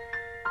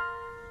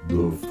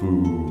the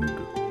food?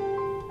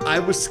 I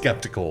was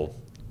skeptical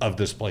of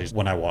this place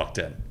when I walked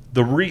in.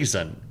 The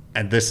reason,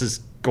 and this is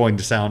going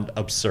to sound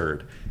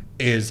absurd,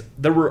 is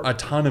there were a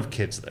ton of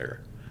kids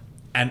there.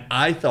 And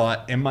I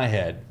thought in my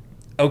head,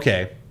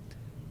 okay,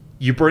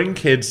 you bring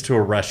kids to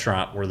a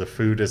restaurant where the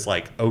food is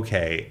like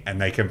okay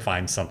and they can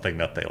find something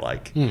that they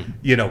like.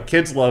 You know,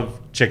 kids love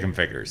chicken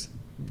fingers.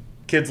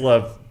 Kids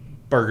love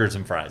burgers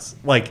and fries.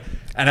 Like,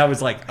 and I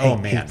was like, oh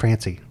Hey, man.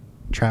 Francie,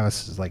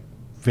 Travis is like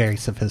very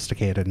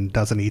sophisticated and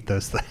doesn't eat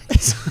those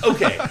things.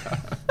 Okay.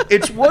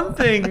 It's one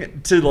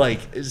thing to like,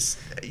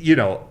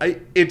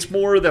 it's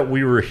more that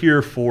we were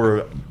here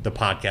for the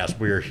podcast.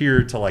 We were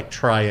here to like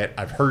try it.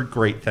 I've heard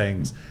great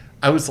things.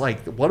 I was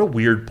like, what a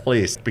weird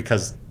place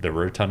because there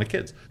were a ton of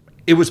kids.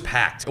 It was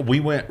packed. We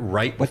went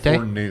right What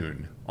before day?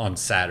 noon on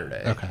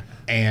Saturday. Okay.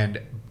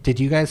 And Did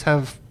you guys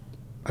have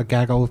a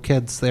gaggle of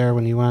kids there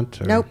when you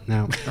went? Or Nope.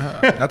 No.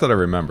 Not that I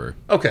remember.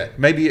 okay,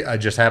 maybe I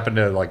just happened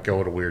to like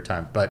go at a weird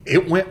time, but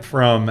it went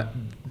from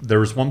there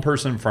was one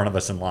person in front of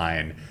us in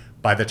line.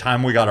 By the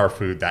time we got our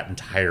food, that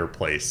entire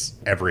place,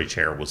 every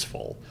chair was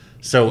full.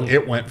 So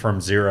it went from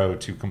 0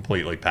 to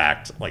completely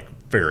packed like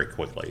very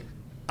quickly.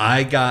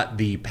 I got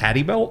the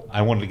patty melt.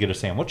 I wanted to get a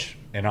sandwich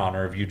in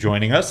honor of you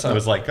joining us. I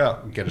was like,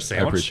 oh, get a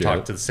sandwich, appreciate talk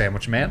it. to the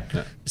sandwich man.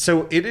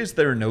 So it is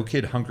their No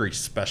Kid Hungry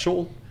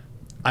special.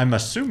 I'm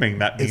assuming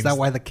that means Is that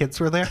why the kids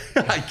were there?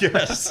 I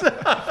guess.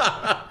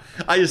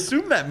 I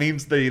assume that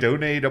means they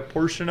donate a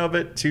portion of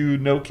it to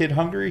No Kid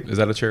Hungry. Is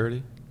that a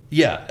charity?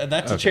 Yeah, and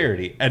that's a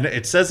charity. And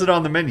it says it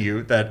on the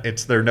menu that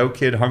it's their No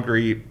Kid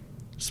Hungry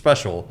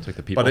special. It's like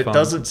the People but it Fund.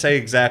 doesn't say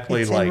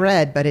exactly it's like in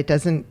red, but it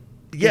doesn't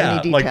give yeah,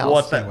 any like details.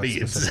 what that what's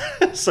means.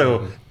 specific.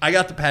 So I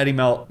got the patty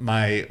melt.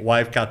 My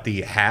wife got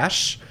the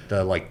hash,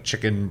 the like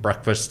chicken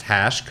breakfast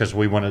hash, because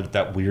we wanted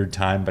that weird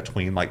time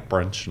between like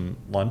brunch and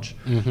lunch.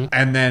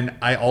 And then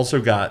I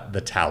also got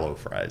the tallow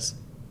fries.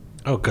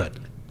 Oh, good.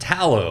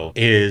 Tallow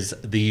is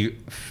the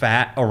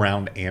fat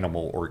around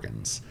animal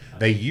organs.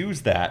 They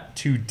use that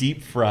to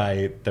deep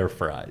fry their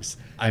fries.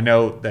 I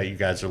know that you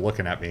guys are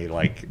looking at me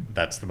like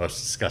that's the most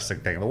disgusting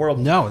thing in the world.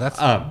 No, that's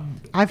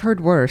I've heard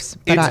worse,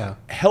 but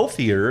It's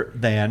healthier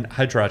than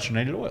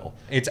hydrogenated oil.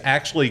 It's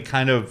actually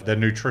kind of the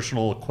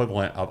nutritional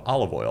equivalent of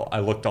olive oil.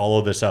 I looked all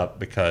of this up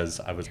because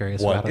I was,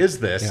 Curious what about it. is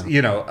this? Yeah.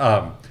 You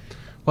know,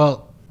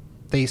 well.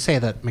 They say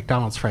that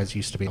McDonald's fries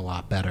used to be a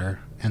lot better,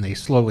 and they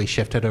slowly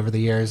shifted over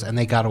the years, and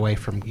they got away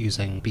from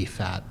using beef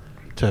fat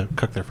to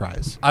cook their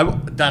fries.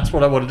 that's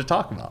what I wanted to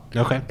talk about.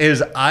 Okay.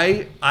 Is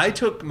I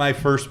took my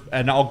first,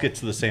 and I'll get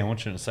to the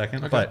sandwich in a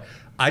second, but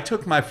I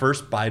took my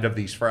first bite of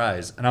these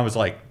fries, and I was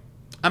like,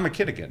 I'm a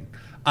kid again.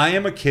 I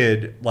am a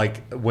kid,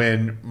 like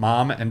when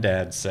mom and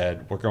dad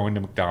said, we're going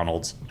to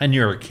McDonald's, and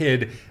you're a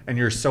kid, and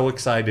you're so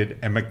excited,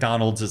 and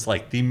McDonald's is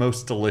like the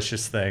most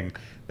delicious thing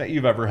that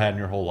you've ever had in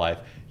your whole life.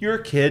 You're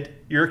a kid,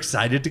 you're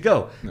excited to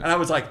go. And I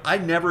was like, I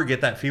never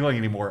get that feeling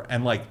anymore.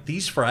 And like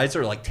these fries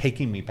are like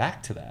taking me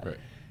back to that. Right.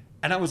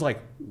 And I was like,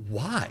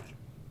 why?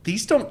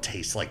 These don't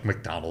taste like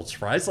McDonald's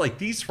fries. Like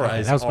these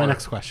fries That was my are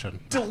next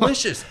question.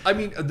 delicious. I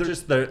mean, they're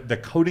just the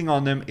coating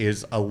on them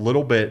is a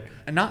little bit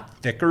not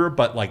thicker,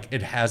 but like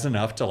it has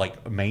enough to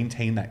like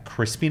maintain that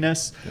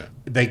crispiness. Yeah.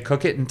 They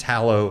cook it in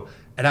tallow,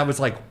 and I was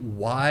like,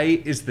 why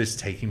is this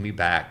taking me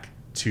back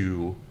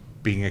to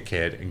being a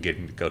kid and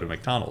getting to go to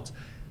McDonald's?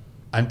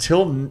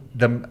 Until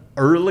the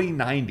early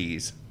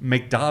 90s,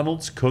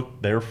 McDonald's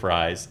cooked their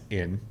fries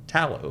in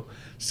tallow.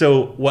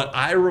 So what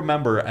I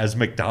remember as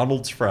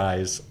McDonald's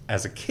fries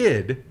as a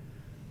kid,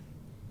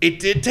 it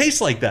did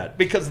taste like that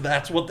because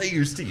that's what they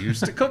used to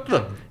use to cook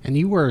them. And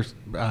you were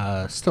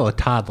still a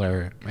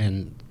toddler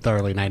in the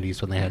early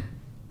 90s when they had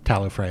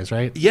tallow fries,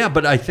 right? Yeah,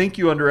 but I think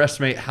you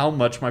underestimate how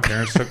much my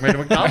parents took me to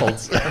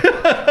McDonald's.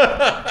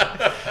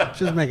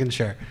 Just making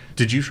sure.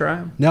 Did you try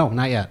them? No,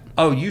 not yet.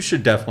 Oh, you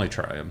should definitely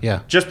try them.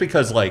 Yeah. Just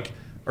because, like,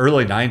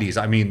 early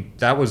 90s, I mean,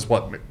 that was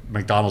what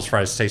McDonald's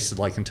fries tasted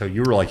like until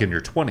you were, like, in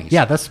your 20s.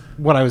 Yeah, that's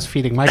what I was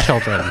feeding my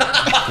children.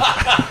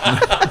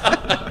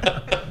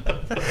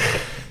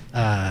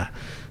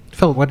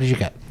 Phil, what did you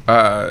get?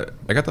 I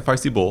got the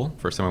Feisty Bowl.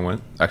 First time I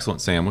went.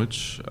 Excellent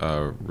sandwich.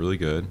 Really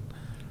good.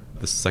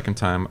 The second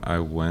time I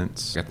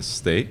went, I got the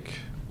steak,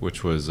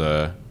 which was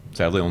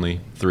sadly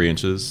only 3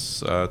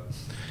 inches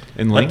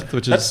in length,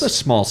 which That's is a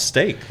small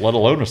steak, let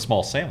alone a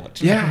small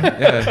sandwich. yeah.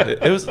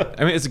 It was.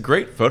 I mean, it's a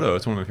great photo.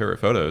 It's one of my favorite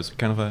photos.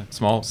 Kind of a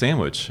small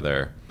sandwich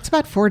there. It's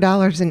about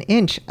 $4 an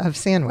inch of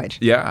sandwich.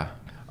 Yeah.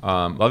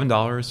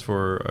 $11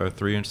 for a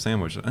 3-inch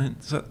sandwich.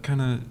 Is that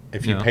kind of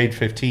If you paid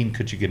 $15,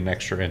 could you get an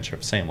extra inch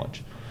of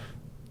sandwich?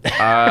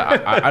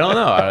 I don't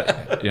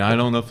know. I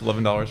don't know if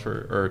 $11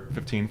 or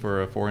 $15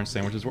 for a 4-inch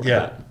sandwich is worth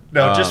it.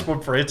 No, just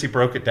when Francie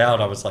broke it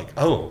down, I was like,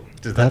 oh,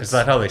 is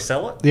that how they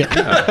sell it?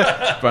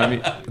 Yeah. But I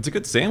mean, it's a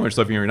good sandwich.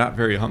 So if you're not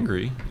very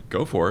hungry,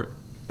 go for it.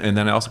 And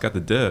then I also got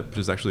the dip, which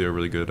is actually a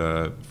really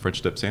good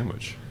French dip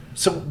sandwich.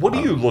 So what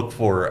do you look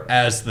for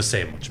as the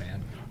sandwich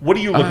man? What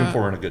are you looking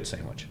for in a good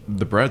sandwich?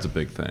 The bread's a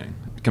big thing.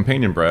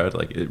 Companion bread,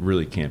 like it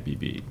really can't be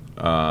beat.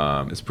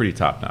 It's pretty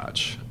top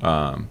notch.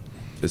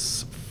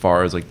 As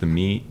far as like the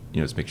meat,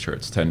 just make sure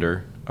it's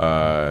tender.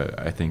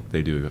 I think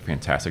they do a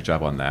fantastic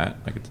job on that.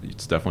 Like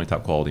it's definitely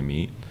top quality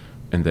meat.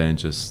 And then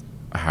just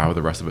how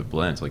the rest of it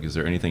blends. Like, is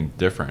there anything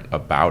different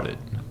about it?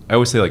 I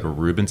always say like a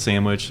Reuben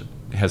sandwich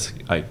has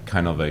like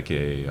kind of like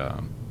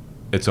a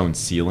its own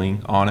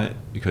ceiling on it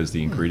because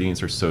the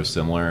ingredients are so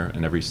similar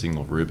in every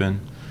single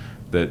Reuben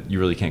that you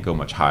really can't go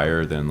much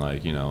higher than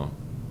like an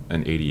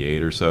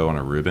 88 or so on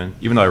a Reuben.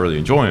 Even though I really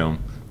enjoy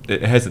them,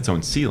 it has its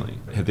own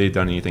ceiling. Have they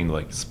done anything to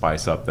like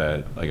spice up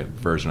that like a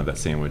version of that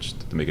sandwich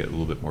to make it a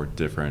little bit more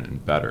different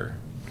and better?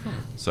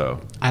 So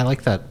I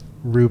like that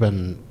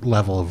Reuben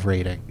level of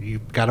rating. You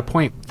got a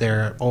point.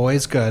 They're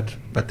always good,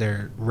 but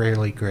they're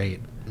rarely great.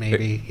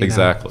 Maybe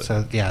exactly.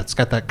 So yeah, it's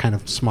got that kind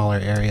of smaller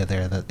area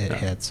there that it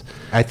hits.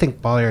 I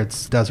think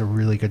Bolliard's does a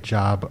really good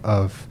job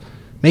of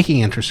making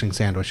interesting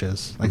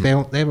sandwiches. Like they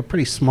have a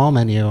pretty small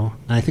menu, and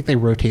I think they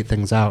rotate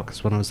things out.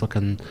 Because when I was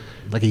looking,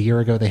 like a year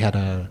ago, they had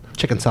a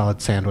chicken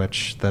salad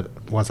sandwich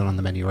that wasn't on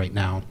the menu right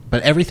now.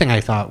 But everything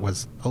I thought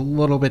was a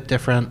little bit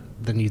different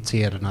than you'd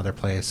see at another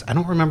place. I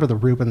don't remember the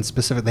Reuben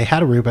specific. They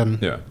had a Reuben.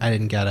 Yeah. I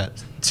didn't get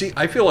it. See,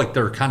 I feel like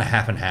they're kind of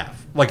half and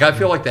half. Like I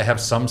feel like they have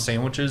some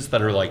sandwiches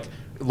that are like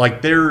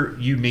their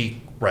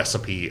unique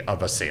recipe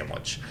of a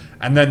sandwich,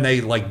 and then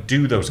they like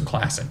do those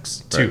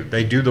classics too. Right.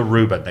 They do the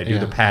Reuben, they do Yeah.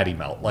 the patty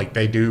melt, like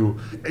they do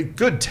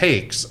good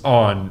takes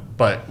on,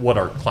 but what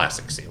are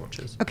classic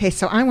sandwiches? Okay,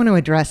 so I want to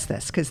address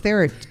this because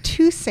there are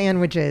 2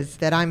 sandwiches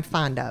that I'm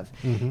fond of,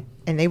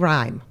 and they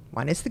rhyme.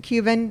 One is the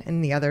Cuban,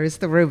 and the other is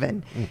the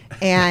Reuben.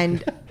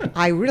 And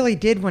I really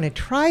did want to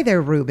try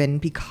their Reuben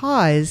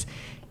because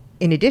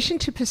in addition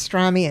to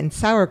pastrami and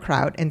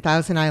sauerkraut and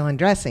Thousand Island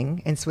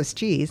dressing and Swiss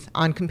cheese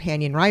on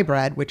companion rye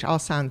bread, which all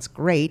sounds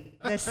great,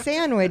 the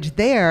sandwich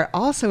there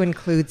also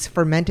includes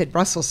fermented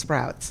Brussels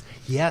sprouts.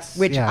 Yes.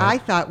 Which yeah. I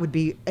thought would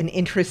be an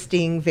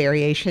interesting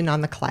variation on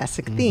the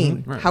classic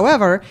theme.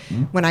 However,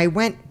 when I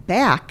went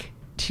back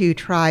to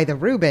try the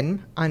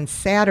Reuben on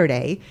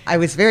Saturday, I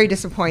was very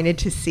disappointed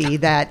to see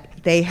that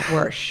they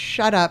were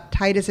shut up,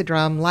 tight as a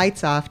drum,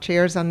 lights off,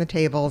 chairs on the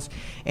tables.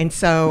 And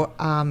so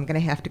I'm going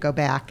to have to go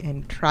back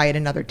and try it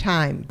another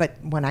time.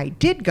 But when I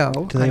did go...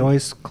 Do they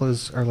always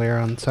close earlier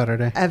on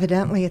Saturday?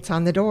 Evidently, it's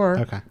on the door.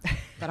 Okay.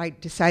 But I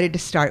decided to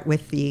start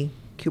with the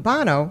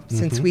Cubano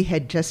since we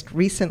had just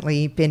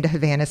recently been to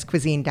Havana's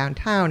Cuisine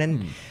downtown.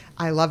 And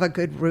I love a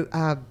good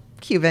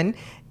Cuban,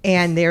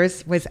 and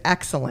theirs was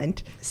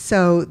excellent.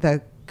 So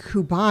the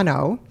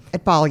Cubano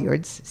at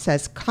Bolliard's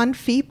says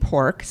confit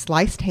pork,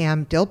 sliced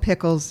ham, dill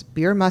pickles,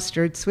 beer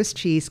mustard, Swiss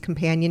cheese,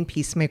 companion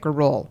peacemaker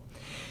roll.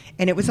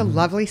 And it was a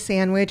lovely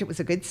sandwich. It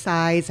was a good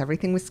size.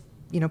 Everything was,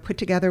 put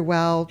together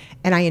well.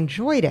 And I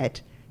enjoyed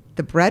it.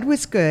 The bread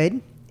was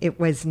good. It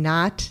was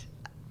not,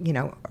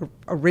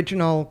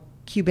 original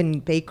Cuban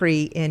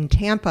bakery in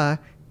Tampa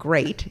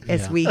great,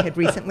 as we had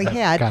recently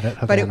had. Got it,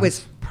 But it Havana's.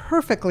 was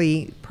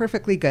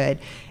perfectly good.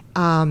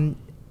 And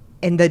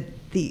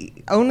the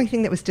only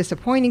thing that was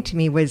disappointing to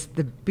me was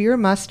the beer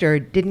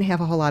mustard didn't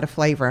have a whole lot of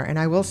flavor. And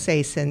I will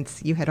say,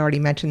 since you had already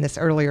mentioned this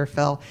earlier,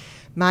 Phil,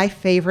 my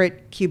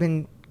favorite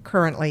Cuban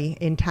currently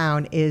in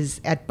town is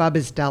at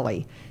Bubba's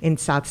Deli in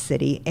South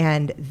City.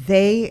 And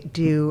they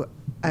do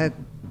a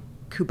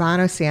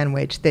Cubano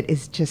sandwich that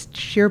is just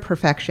sheer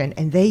perfection.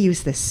 And they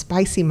use this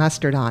spicy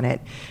mustard on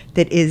it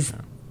that is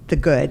the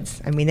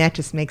goods. I mean, that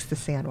just makes the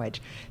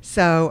sandwich.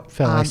 So,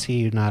 Phil, I see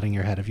you nodding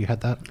your head. Have you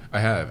had that?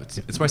 I have.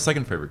 It's my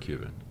second favorite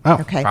Cuban. Oh,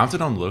 okay.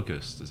 Fountain on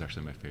Locust is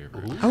actually my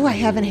favorite. Oh, I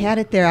haven't had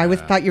it there. I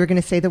thought you were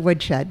going to say the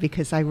Woodshed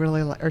because I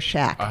really or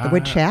Shack. The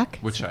Wood Shack?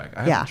 Wood Shack.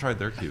 I Yeah. haven't tried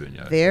their Cuban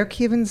yet. Their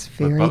Cuban's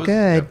But very Bubba's,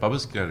 good. Yeah,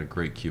 Bubba's got a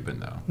great Cuban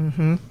though.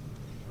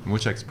 Mm-hmm.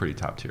 Wood Shack's pretty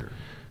top tier.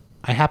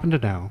 I happen to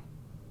know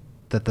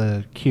that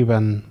the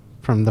Cuban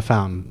from the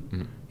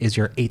Fountain is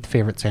your 8th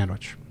favorite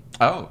sandwich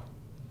Oh.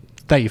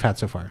 that you've had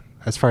so far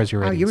as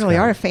your Oh, ratings you really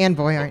go. are a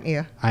fanboy, aren't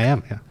you? I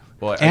am, yeah.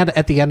 Well, and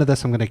at the end of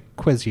this, I'm going to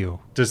quiz you.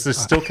 Does this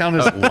still count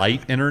as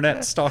light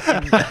internet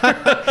stalking?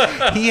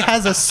 He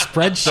has a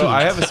spreadsheet. So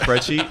I have a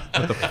spreadsheet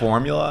with the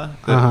formula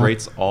that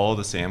rates all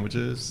the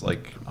sandwiches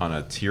like on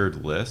a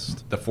tiered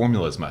list. The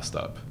formula is messed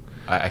up.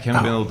 I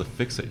haven't been able to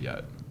fix it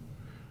yet.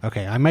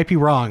 Okay, I might be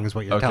wrong, is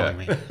what you're telling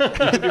me. You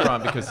could be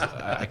wrong because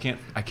I can't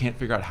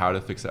figure out how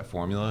to fix that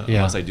formula Yeah.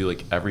 unless I do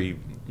like every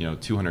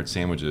 200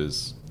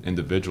 sandwiches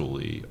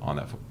individually on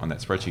that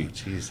spreadsheet.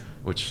 Jeez.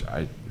 Which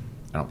I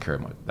don't care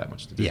that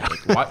much to do. Yeah.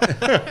 Like, why?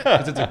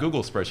 Because it's a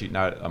Google spreadsheet,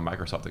 not a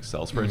Microsoft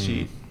Excel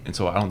spreadsheet, and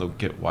so I don't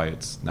get why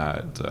it's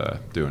not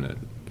doing it.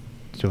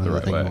 Doing the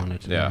right thing way. you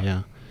wanted to Yeah. do.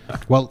 Yeah.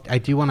 Well, I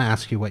do want to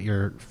ask you what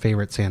your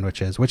favorite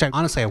sandwich is, which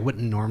honestly I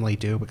wouldn't normally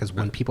do because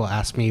when people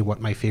ask me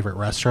what my favorite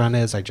restaurant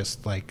is, I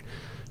just like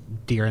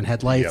deer in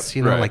headlights.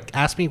 Yep. Right. Like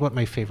ask me what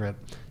my favorite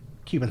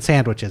Cuban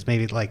sandwich is.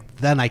 Maybe like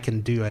then I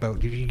can do it. But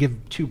if you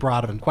give too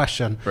broad of a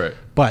question, Right.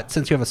 But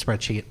since you have a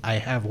spreadsheet, I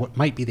have what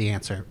might be the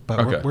answer. But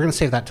Okay. we're going to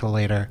save that till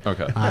later.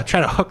 Okay.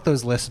 Try to hook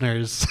those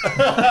listeners.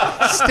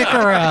 Stick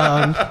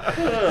around.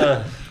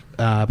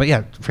 But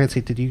yeah,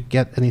 Francie, did you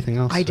get anything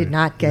else? I did or-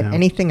 not get No?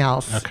 anything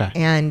else. Okay.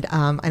 And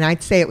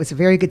I'd say it was a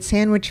very good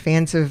sandwich.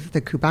 Fans of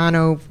the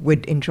Cubano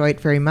would enjoy it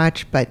very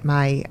much. But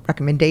my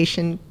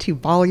recommendation to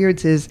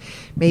Bolliards is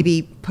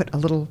maybe put a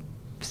little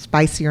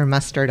spicier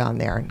mustard on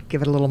there and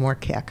give it a little more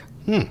kick.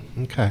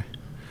 Okay.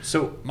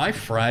 So my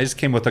fries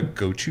came with a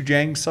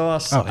gochujang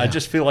sauce. Oh, yeah. I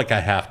just feel like I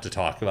have to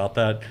talk about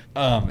that.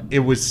 It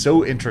was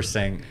so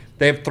interesting.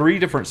 They have 3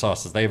 different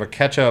sauces. They have a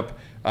ketchup,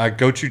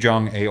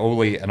 gochujang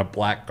aioli, and a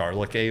black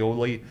garlic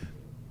aioli.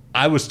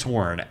 I was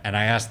torn, and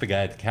I asked the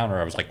guy at the counter,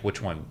 I was like,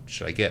 which one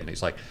should I get? And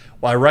he's like,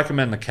 well, I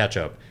recommend the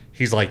ketchup.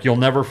 He's like, you'll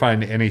never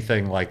find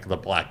anything like the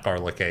black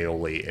garlic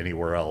aioli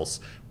anywhere else.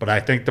 But I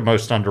think the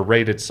most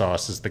underrated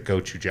sauce is the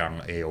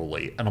gochujang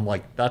aioli. And I'm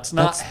like, that's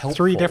not That's helpful.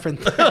 3 different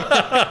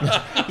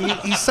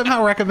things. he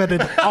somehow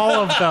recommended all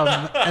of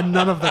them and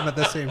none of them at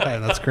the same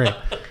time. That's great.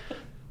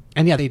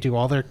 And yeah, they do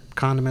all their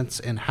condiments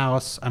in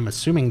house. I'm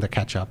assuming the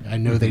ketchup. I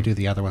know they do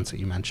the other ones that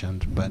you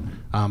mentioned,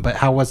 but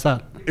how was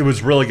that? It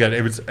was really good.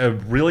 It was a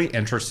really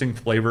interesting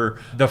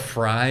flavor. The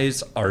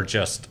fries are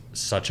just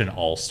such an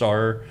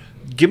all-star.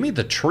 Give me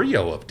the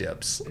trio of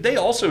dips. They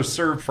also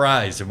serve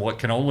fries in what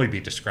can only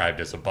be described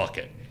as a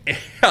bucket.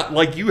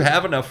 Like you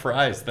have enough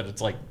fries that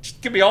it's like,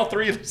 just give me all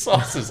 3 of the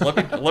sauces.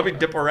 Let me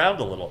dip around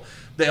a little.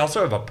 They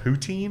also have a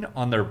poutine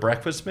on their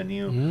breakfast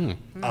menu.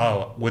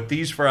 Oh, with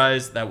these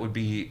fries, that would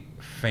be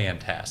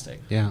fantastic.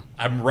 Yeah.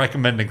 I'm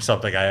recommending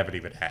something I haven't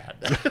even had.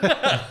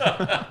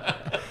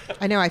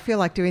 I know, I feel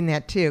like doing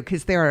that too,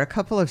 because there are a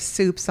couple of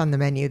soups on the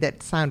menu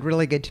that sound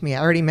really good to me.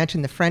 I already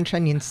mentioned the French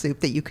onion soup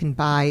that you can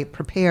buy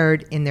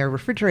prepared in their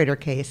refrigerator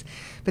case,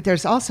 but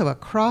there's also a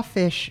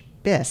crawfish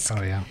bisque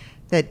Oh, yeah.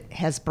 that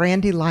has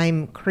brandy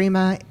lime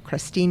crema,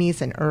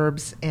 crostinis, and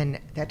herbs, and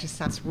that just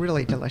sounds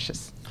really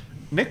delicious.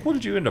 Nick, what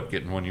did you end up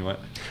getting when you went?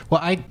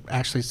 Well, I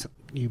actually,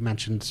 you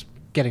mentioned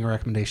getting a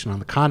recommendation on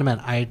the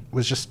condiment. I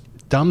was just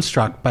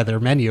dumbstruck by their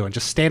menu and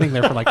just standing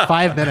there for like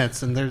 5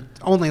 minutes, and there's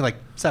only like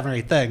 7 or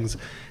 8 things.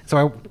 So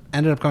I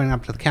ended up going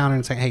up to the counter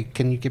and saying, hey,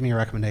 can you give me a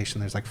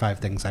recommendation? There's like 5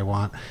 things I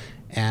want.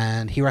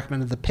 And he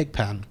recommended the pig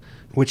pen,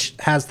 which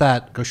has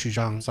that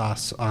gochujang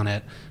sauce on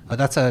it. But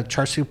that's a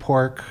char siu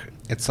pork.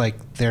 It's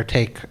like their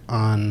take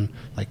on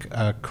like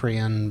a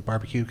Korean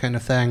barbecue kind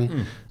of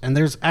thing. And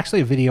there's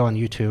actually a video on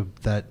YouTube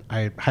that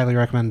I highly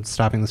recommend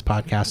stopping this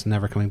podcast and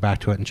never coming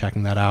back to it and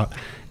checking that out.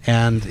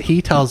 And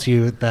he tells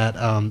you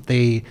that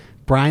they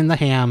brine the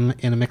ham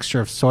in a mixture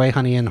of soy,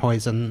 honey, and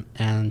hoisin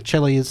and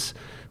chilies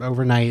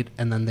overnight,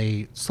 and then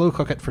they slow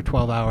cook it for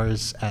 12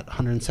 hours at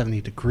 170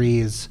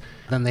 degrees.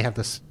 Then they have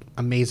this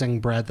amazing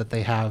bread that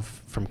they have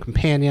from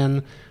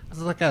Companion. It's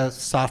like a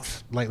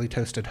soft, lightly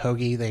toasted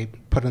hoagie they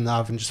put in the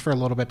oven just for a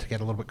little bit to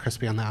get a little bit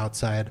crispy on the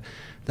outside.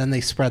 Then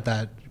they spread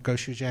that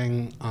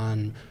gochujang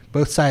on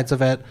both sides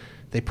of it.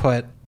 They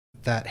put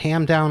that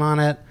ham down on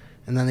it,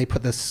 and then they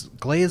put this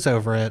glaze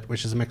over it,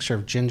 which is a mixture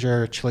of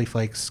ginger, chili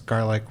flakes,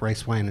 garlic,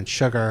 rice wine, and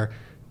sugar.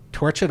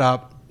 Torch it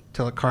up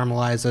till it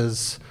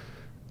caramelizes.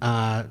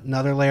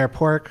 Another layer of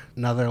pork,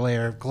 another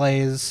layer of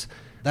glaze.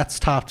 That's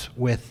topped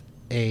with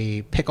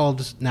a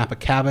pickled Napa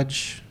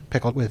cabbage,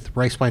 pickled with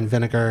rice wine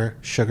vinegar,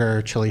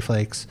 sugar, chili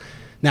flakes.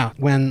 Now,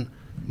 when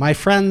my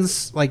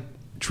friends, like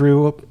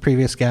Drew, a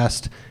previous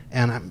guest,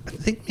 and I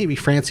think maybe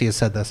Francie has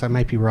said this, I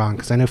might be wrong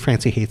because I know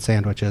Francie hates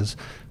sandwiches,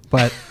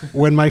 but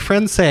when my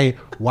friends say,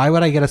 why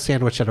would I get a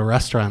sandwich at a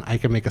restaurant? I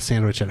can make a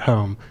sandwich at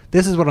home.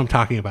 This is what I'm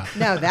talking about.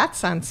 No, that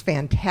sounds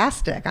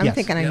fantastic. I'm Yes.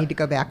 thinking I Yeah. need to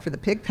go back for the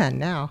pig pen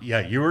now. Yeah,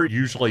 you were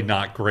usually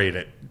not great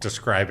at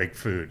describing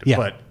food, Yeah.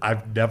 but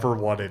I've never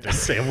wanted a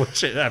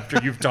sandwich after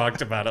you've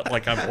talked about it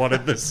like I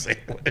wanted this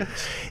sandwich.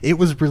 It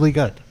was really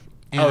good.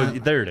 Oh,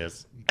 And- there it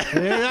is.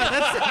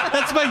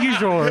 That's my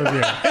usual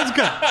review. It's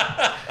good.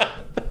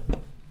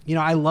 You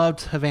know, I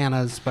loved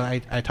Havanas,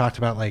 but I talked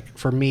about, like,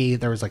 for me,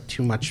 there was, like,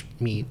 too much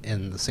meat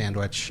in the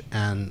sandwich,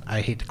 and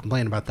I hate to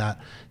complain about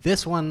that.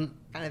 This one,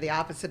 Kind of the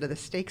opposite of the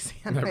steak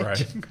sandwich.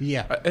 Right.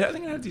 yeah, I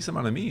think it had a decent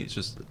amount of meat. It's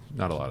just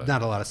not a lot of.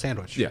 not a lot of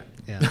sandwich. Yeah.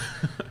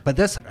 But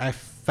this, I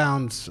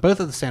found both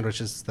of the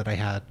sandwiches that I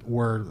had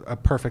were a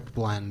perfect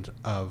blend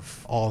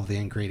of all of the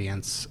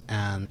ingredients.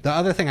 And the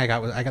other thing I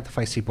got was I got the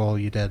feisty bowl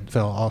you did,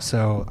 Phil,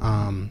 also,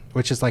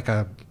 which is like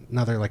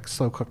another like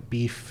slow cooked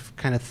beef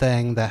kind of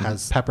thing that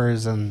has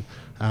peppers and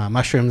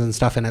mushrooms and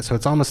stuff in it. So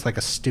it's almost like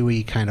a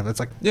stewy kind of. It's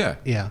like Yeah.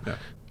 yeah.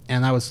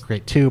 And that was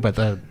great too. But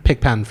the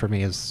Pigpen for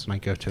me is my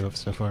go-to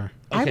so far.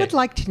 I would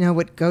like to know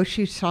what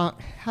gochujang,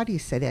 how do you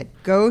say that?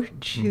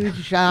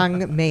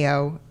 Gochujang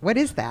mayo. What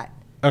is that?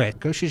 Okay,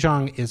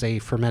 gochujang is a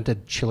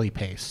fermented chili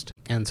paste.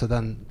 And so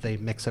then they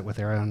mix it with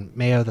their own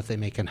mayo that they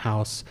make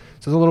in-house.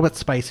 So it's a little bit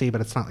spicy,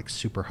 but it's not like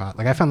super hot.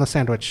 Like I found the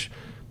sandwich,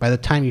 by the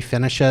time you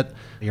finish it,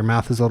 your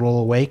mouth is a little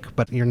awake,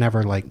 but you're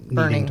never like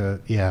Burning. needing to,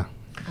 yeah.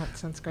 Oh, that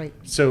sounds great.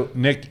 So,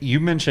 Nick, you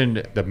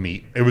mentioned the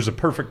meat. It was a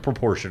perfect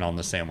proportion on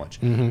the sandwich.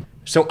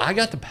 So I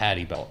got the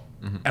patty melt.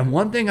 And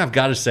one thing I've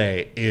got to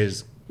say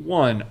is,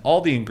 one,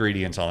 all the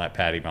ingredients on that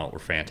patty melt were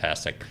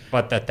fantastic.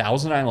 But the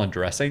Thousand Island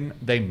dressing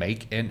they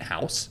make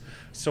in-house,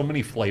 so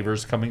many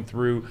flavors coming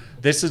through.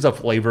 This is a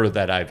flavor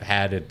that I've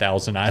had in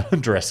Thousand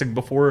Island dressing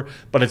before,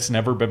 but it's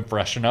never been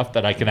fresh enough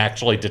that I can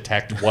actually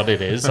detect what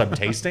it is I'm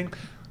tasting.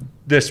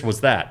 This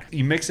was that.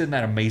 You mix in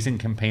that amazing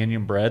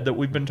companion bread that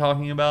we've been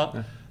talking about.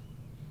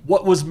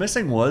 What was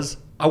missing was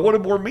I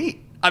wanted more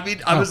meat. I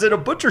mean, I was in a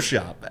butcher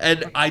shop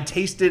and I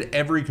tasted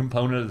every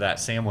component of that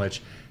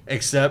sandwich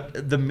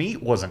except the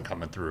meat wasn't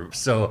coming through.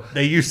 So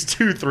they used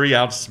 2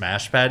 3-ounce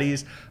smash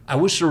patties. I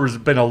wish there was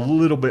been a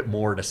little bit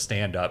more to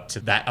stand up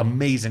to that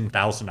amazing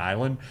Thousand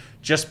Island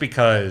just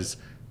because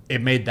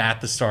it made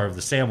that the star of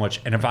the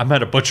sandwich. And if I'm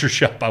at a butcher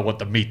shop, I want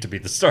the meat to be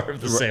the star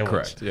of the sandwich.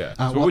 Correct. Yeah.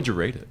 So what would you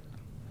rate it?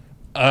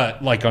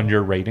 Like on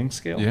your rating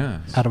scale? Yeah.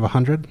 Out of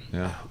 100?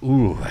 Yeah.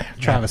 Ooh,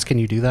 Travis, can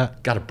you do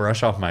that? got to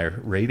brush off my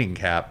rating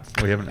cap.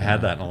 We haven't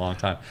had that in a long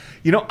time.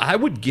 You know, I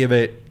would give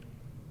it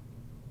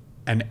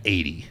an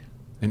 80.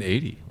 An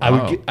 80. I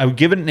Wow. would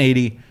give it an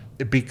 80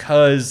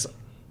 because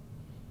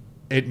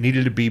it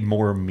needed to be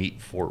more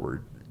meat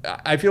forward.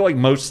 I feel like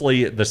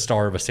mostly the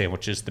star of a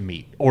sandwich is the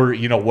meat, or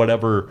you know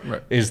whatever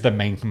Right. is the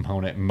main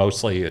component.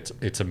 Mostly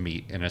it's a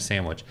meat in a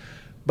sandwich,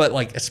 but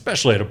like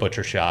especially at a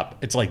butcher shop,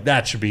 it's like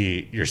that should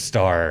be your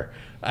star,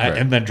 Right.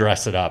 and then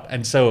dress it up.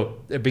 And so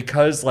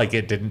because like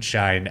it didn't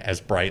shine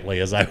as brightly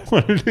as I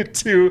wanted it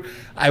to,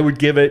 I would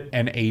give it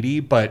an 80.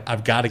 But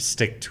I've got to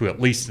stick to at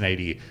least an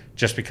 80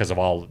 just because of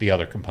all the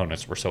other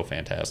components were so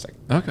fantastic.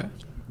 Okay.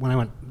 When I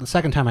went the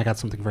second time, I got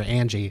something for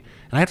Angie,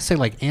 and I have to say,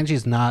 like,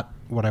 Angie's not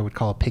what I would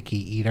call a picky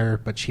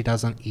eater, but she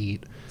doesn't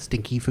eat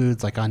stinky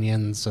foods like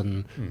onions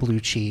and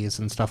blue cheese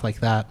and stuff like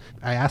that.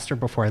 I asked her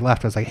before I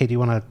left, I was like, hey, do you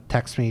want to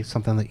text me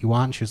something that you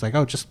want? And she was like,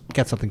 oh, just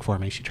get something for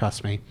me. She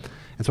trusts me.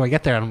 And so I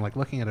get there and I'm like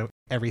looking at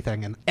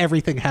everything, and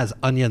everything has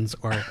onions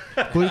or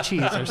blue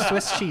cheese or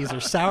Swiss cheese or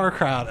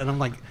sauerkraut, and I'm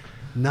like,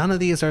 none of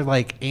these are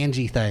like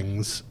Angie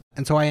things.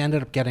 And so I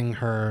ended up getting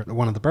her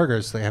one of the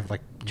burgers. They have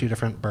like 2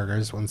 different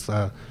burgers. One's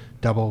a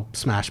double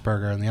smash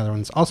burger, and the other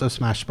one's also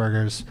smash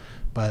burgers,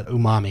 but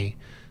umami.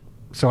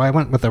 So I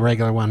went with the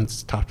regular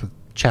ones topped with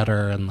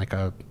cheddar and like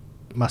a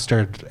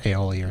mustard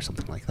aioli or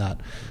something like that.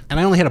 And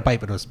I only had a bite,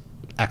 but it was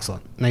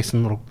excellent. Nice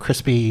and little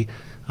crispy.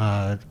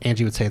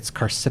 Angie would say it's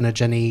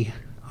carcinogen-y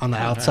on the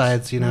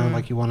outsides, you know,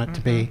 like you want it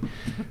to be.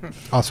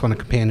 Also want a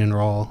companion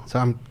roll. So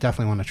I'm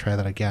definitely want to try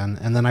that again.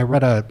 And then I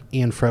read a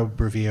Ian Frobe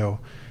review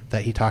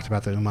that he talked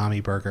about the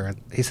umami burger.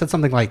 He said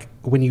something like,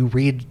 when you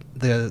read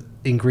the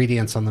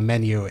ingredients on the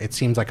menu, it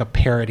seems like a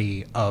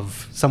parody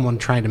of someone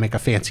trying to make a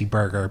fancy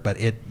burger, but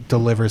it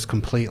delivers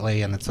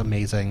completely and it's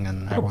amazing.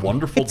 And What a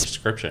wonderful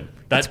description.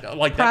 That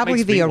like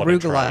Probably that makes the me wanna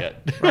try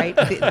arugula, it. right?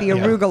 The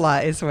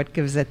arugula is what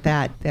gives it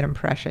that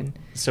impression.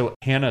 So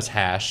Hannah's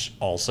hash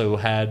also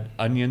had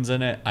onions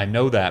in it. I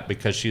know that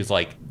because she's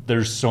like,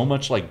 there's so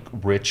much like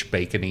rich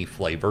bacony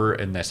flavor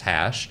in this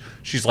hash.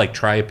 She's like,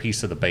 try a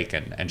piece of the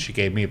bacon. And she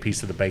gave me a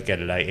piece of the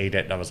bacon and I ate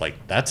it and I was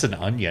like, that's an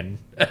onion.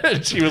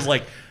 And she was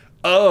like,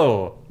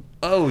 oh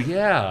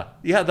yeah.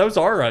 Yeah, those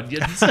are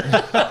onions.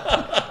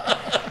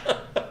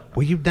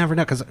 Well, you never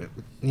know, because,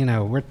 you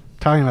know, we're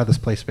talking about this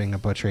place being a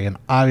butchery, and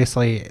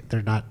obviously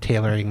they're not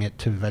tailoring it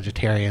to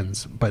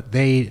vegetarians, but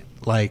they,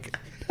 like,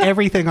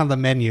 everything on the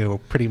menu,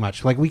 pretty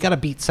much. Like, we got a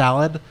beet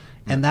salad,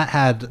 and that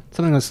had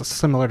something that was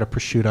similar to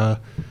prosciutto,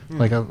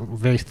 like a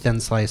very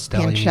thin-sliced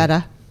deli.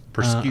 Pancetta.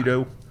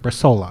 Prosciutto.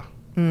 Bresaola.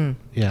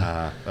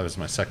 Yeah. That was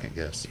my second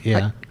guess.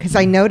 Yeah. Because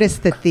I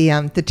noticed that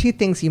the 2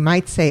 things you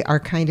might say are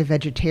kind of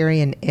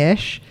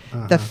vegetarian-ish,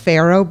 the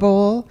farro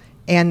bowl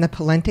and the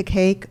polenta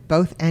cake,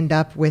 both end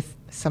up with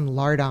some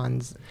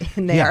lardons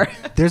in there.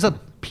 Yeah. There's a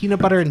peanut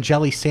butter and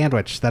jelly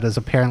sandwich that is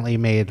apparently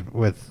made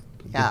with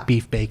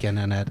beef bacon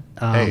in it.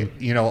 Hey,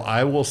 you know,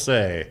 I will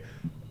say,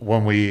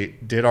 when we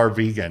did our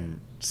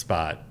vegan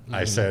spot,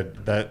 I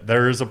said that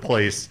there is a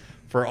place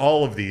for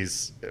all of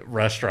these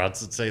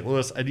restaurants in St.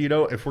 Louis. And, you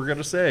know, if we're going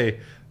to say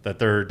that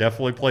there are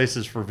definitely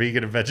places for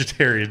vegan and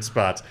vegetarian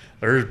spots,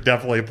 there's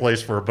definitely a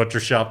place for a butcher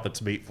shop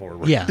that's meat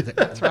forward. Yeah.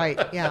 That's right,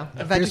 yeah.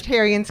 The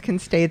vegetarians can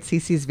stay at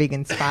CC's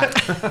vegan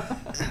spot.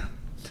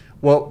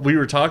 Well, we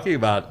were talking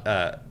about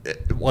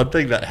one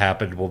thing that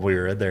happened when we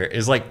were in there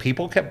is like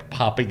people kept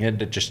popping in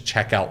to just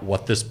check out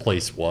what this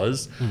place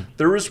was.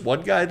 There was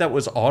one guy that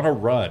was on a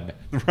run,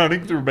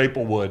 running through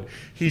Maplewood.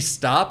 He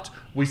stopped.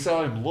 We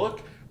saw him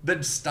look.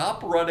 then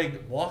stop running,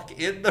 walk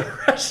in the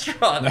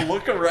restaurant,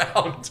 look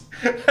around,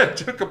 and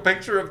took a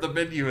picture of the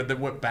menu, and then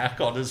went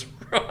back on his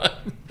run.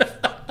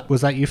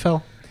 Was that you,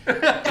 Phil?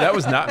 That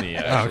was not me,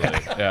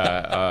 actually.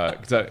 Yeah,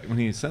 because when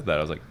he said that,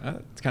 I was like,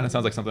 it kind of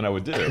sounds like something I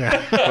would do.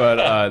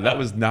 But that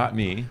was not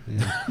me.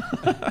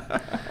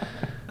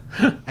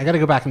 I got to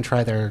go back and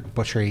try their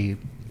butchery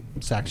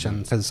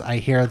section because I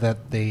hear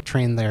that they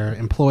train their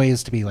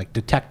employees to be like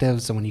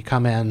detectives, and when you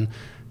come in,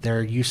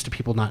 they're used to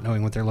people not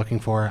knowing what they're looking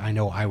for. I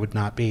know I would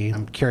not be.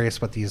 I'm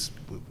curious what these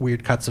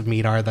weird cuts of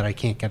meat are that I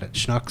can't get at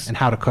Schnucks and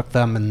how to cook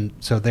them, and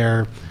so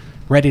they're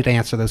ready to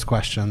answer those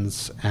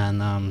questions,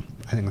 and I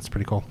think that's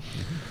pretty cool.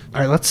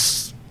 All right,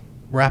 let's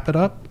wrap it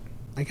up,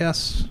 I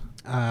guess.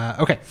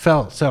 Okay,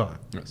 Phil, so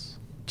Yes.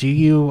 do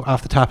you,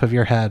 off the top of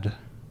your head,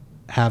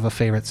 have a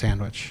favorite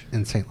sandwich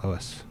in St.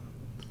 Louis?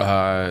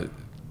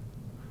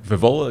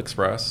 Vivola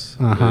Express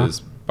Uh-huh.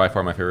 is by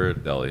far my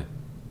favorite deli.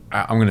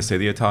 I'm going to say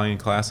the Italian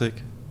Classic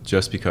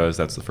just because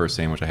that's the first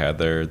sandwich I had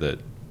there that,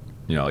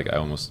 like I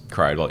almost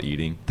cried while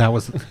eating. That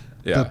was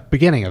Yeah. the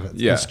beginning of it,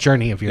 Yeah. this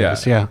journey of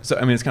yours, yeah. So,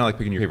 I mean, it's kind of like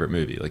picking your favorite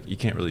movie. Like, you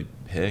can't really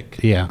pick.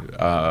 Yeah.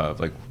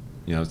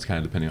 It's kind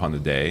of depending on the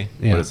day.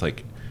 Yeah. But it's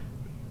like,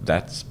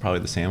 that's probably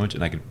the sandwich.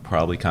 And I could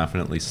probably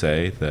confidently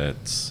say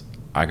that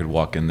I could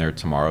walk in there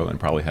tomorrow and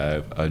probably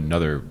have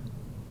another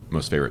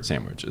most favorite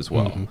sandwich as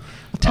well. Mm-hmm.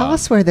 Tell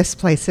us where this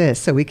place is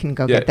so we can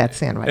go Yeah, get that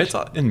sandwich. It's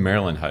in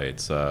Maryland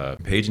Heights,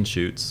 Page and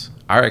Shoots.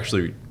 I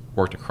actually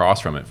worked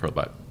across from it for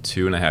about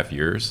 2.5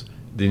 years.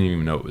 Didn't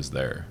even know it was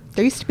there.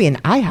 There used to be an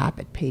IHOP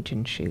at Page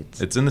and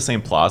Shoots. It's in the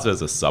same plaza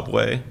as a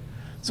Subway,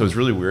 so it's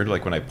really weird.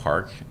 Like when I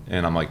park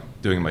and I'm like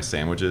doing my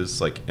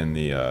sandwiches, like in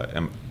the,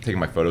 I'm taking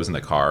my photos in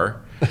the car,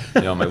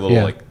 my little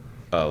Yeah.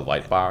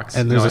 light box.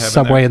 And you know, there's I a have in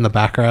Subway there. in the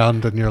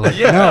background, and you're like,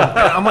 Yeah, no. and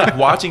I'm like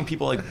watching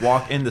people like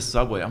walk in the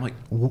Subway. I'm like,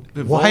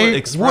 Vivola why-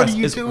 Express what are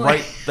you is doing?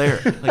 right there.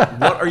 Like,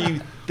 what are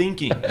you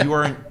thinking? You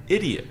are an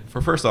idiot.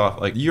 First off,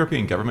 like the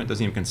European government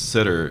doesn't even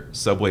consider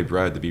Subway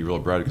bread to be real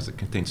bread because it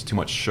contains too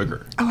much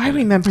sugar. Oh, I in it.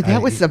 remember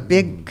that was a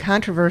big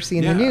controversy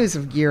in Yeah. the news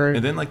a year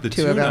And then like the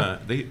two tuna, ago.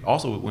 they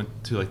also went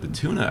to like the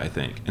tuna, I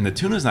think, and the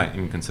tuna's not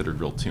even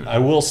considered real tuna. I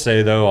will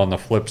say, though, on the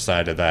flip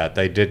side of that,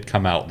 they did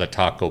come out that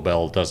Taco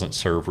Bell doesn't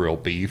serve real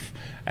beef.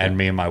 And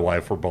me and my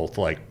wife were both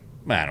like,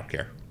 I don't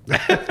care.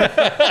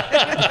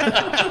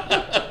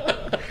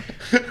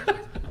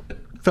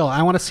 Phil,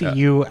 I want to see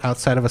you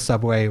outside of a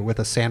Subway with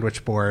a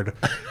sandwich board,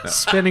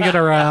 spinning it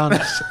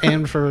around,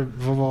 aimed for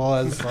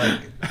Vivola's. Like,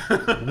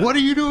 what are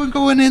you doing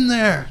going in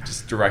there?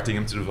 Just directing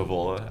him to the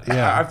Vivola.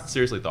 Yeah. I've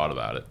seriously thought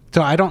about it.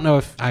 So I don't know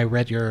if I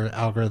read your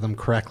algorithm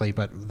correctly,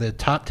 but the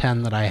top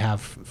 10 that I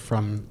have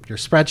from your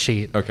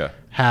spreadsheet Okay.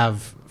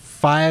 have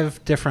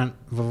 5 different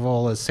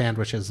Vivola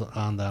sandwiches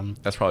on them.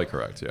 That's probably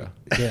correct. Yeah.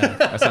 Yeah.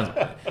 That sounds.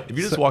 If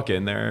you just walk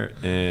in there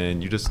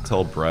and you just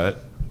tell Brett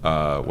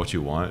what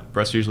you want,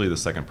 Brett's usually the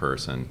second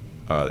person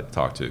to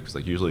talk to because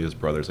like usually his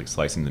brother's like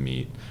slicing the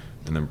meat,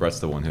 and then Brett's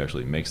the one who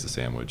actually makes the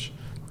sandwich.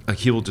 Like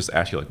he will just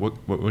ask you like,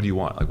 what do you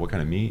want? Like what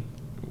kind of meat?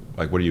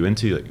 Like what are you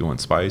into? Like you want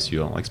spice? You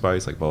don't like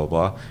spice? Like blah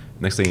blah blah.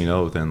 Next thing you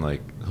know, then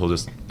like he'll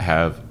just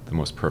have the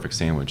most perfect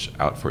sandwich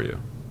out for you,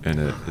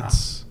 and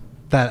it's.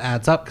 That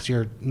adds up because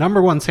your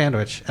number one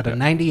sandwich at a Yeah.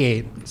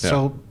 98,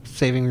 still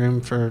saving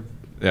room for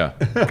Yeah.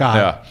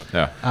 God,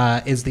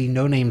 Yeah. is the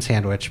no-name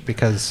sandwich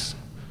because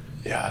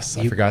Yes,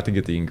 I forgot to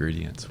get the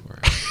ingredients for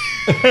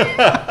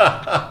it.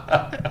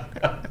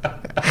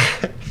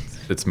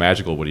 It's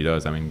magical what he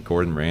does. I mean,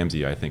 Gordon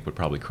Ramsay, I think, would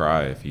probably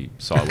cry if he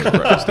saw what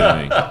Brett was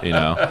doing.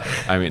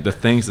 I mean, the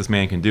things this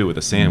man can do with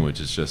a sandwich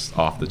is just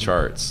off the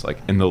charts. Like,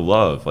 and the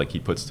love like he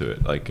puts to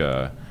it. Like,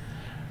 I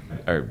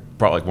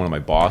brought like one of my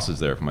bosses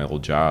there from my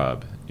old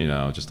job.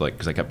 Just like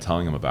because I kept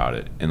telling him about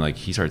it, and like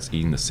he starts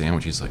eating the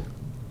sandwich. He's like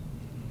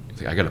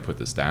I got to put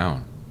this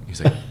down.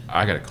 He's like,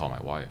 I got to call my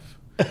wife.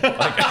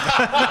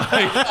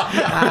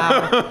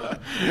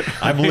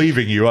 I'm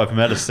leaving you. I've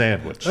met a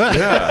sandwich.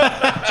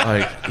 Yeah.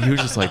 Like he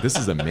was just like, this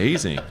is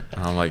amazing.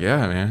 And I'm like,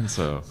 yeah, man.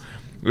 So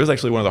it was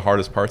actually one of the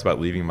hardest parts about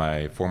leaving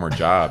my former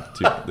job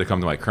to come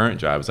to my current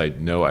job is I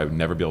know I would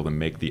never be able to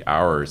make the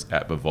hours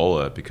at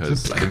Vivola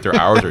because I think their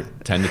hours are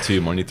 10 to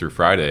 2 Monday through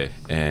Friday,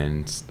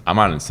 and I'm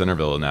out in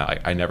Centerville now.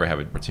 I never have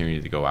an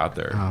opportunity to go out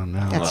there. Oh, no.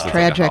 That's unless it's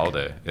tragic. Like a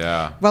holiday.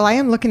 Yeah. Well, I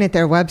am looking at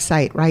their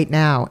website right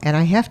now, and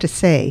I have to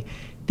say,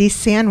 these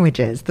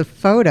sandwiches, the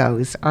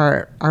photos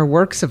are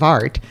works of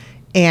art,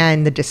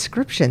 and the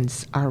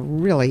descriptions are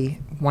really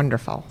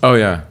wonderful. Oh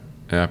yeah.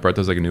 Yeah, Brett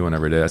does like a new one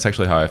every day. That's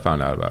actually how I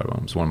found out about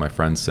him. So one of my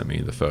friends sent me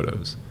the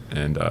photos,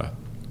 and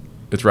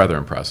it's rather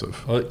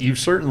impressive. Well, you've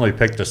certainly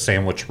picked a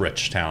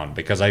sandwich-rich town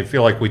because I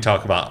feel like we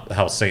talk about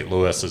how St.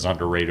 Louis is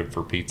underrated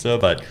for pizza,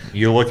 but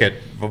you look at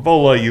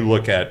Vivola, you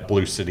look at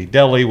Blue City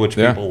Deli, which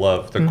Yeah. people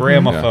love, the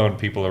Gramophone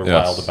people are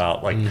Yes. wild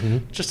about, like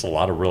just a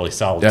lot of really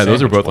solid. Yeah, those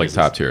are sandwich both places.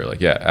 like top tier.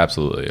 Like, yeah,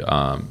 absolutely.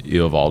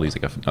 Eovaldi's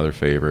like another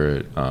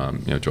favorite.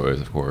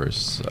 Joy's, of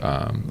course.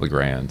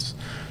 Legrand's.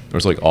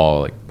 There's like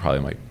all like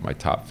probably my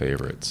top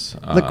favorites.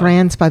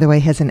 Legrand's, by the way,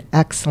 has an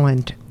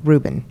excellent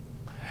Reuben.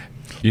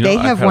 They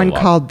I've have had a one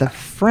lot- called the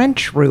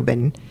French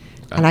Reuben,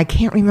 And I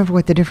can't remember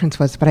what the difference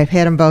was, but I've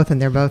had them both,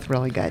 and they're both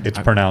really good. It's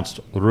pronounced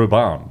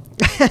Ruban.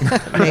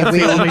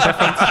 Maybe.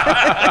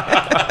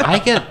 I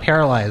get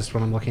paralyzed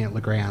when I'm looking at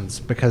Legrand's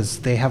because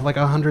they have like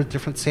 100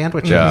 different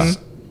sandwiches. Yeah.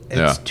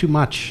 It's too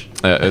much.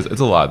 It's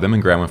a lot. Them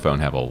and Gramophone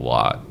have a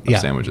lot of Yeah.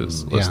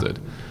 sandwiches Yeah. listed.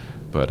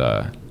 But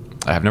I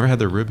have never had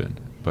their Reuben.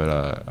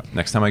 But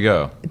next time I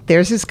go,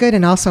 Theirs is good,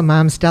 and also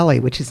Mom's Deli,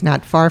 which is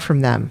not far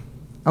from them.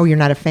 Oh, you're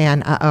not a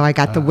fan? Uh-oh, I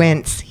got the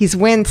wince. He's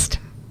winced.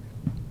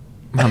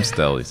 Mom's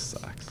Deli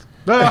sucks.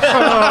 All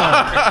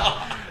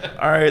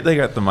right, they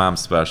got the Mom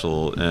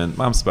Special, and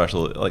Mom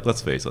Special, like,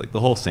 let's face it, like, the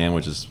whole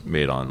sandwich is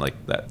made on,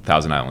 like, that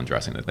Thousand Island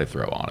dressing that they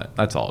throw on it.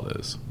 That's all it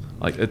is.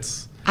 Like,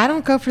 it's... I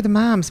don't go for the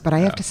Moms, but I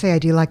have to say I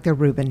do like their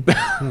Reuben.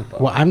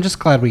 Well, I'm just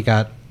glad we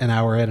got an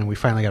hour in and we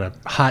finally got a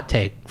hot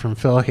take from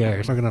Phil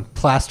here. We're going to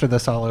plaster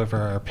this all over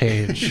our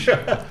page.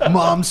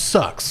 Mom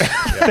sucks.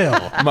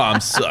 Phil.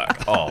 Moms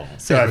suck. Oh.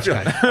 Sandwich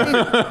guy.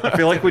 I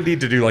feel like we need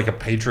to do like a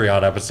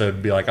Patreon episode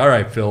and be like, all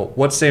right, Phil,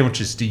 what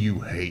sandwiches do you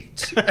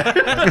hate? One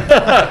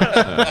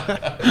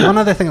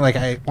other thing, like,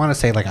 I want to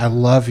say, like, I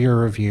love your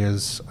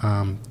reviews.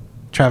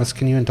 Travis,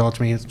 can you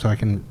indulge me so I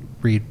can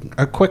read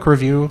a quick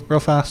review real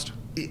fast?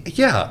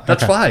 Yeah,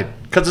 that's Okay. fine.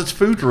 Because it's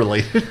food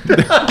related.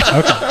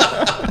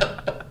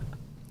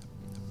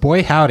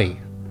 Boy, howdy.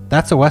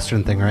 That's a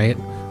Western thing, right?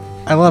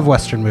 I love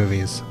Western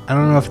movies. I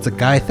don't know if it's a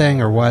guy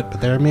thing or what, but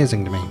they're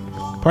amazing to me.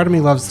 Part of me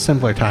loves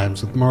simpler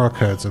times with moral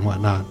codes and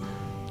whatnot.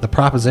 The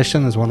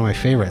Proposition is one of my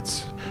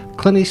favorites.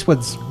 Clint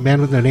Eastwood's Man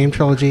with No Name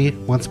trilogy,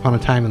 Once Upon a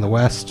Time in the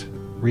West,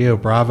 Rio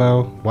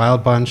Bravo,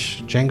 Wild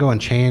Bunch, Django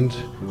Unchained,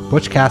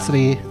 Butch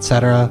Cassidy,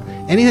 etc.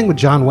 Anything with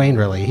John Wayne,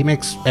 really. He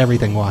makes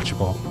everything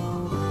watchable.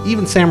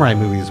 Even samurai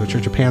movies, which are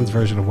Japan's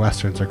version of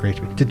Westerns, are great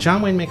to me. Did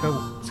John Wayne make a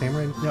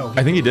samurai? No.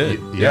 I think he did.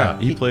 Yeah.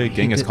 He played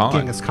Genghis did Khan.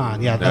 Genghis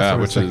Khan, yeah. That's Yeah, what I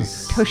was which thinking.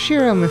 is...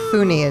 Toshiro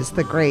Mifune is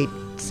the great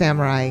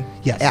samurai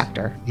Yes.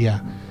 actor. Yeah.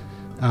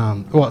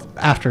 Well,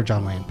 after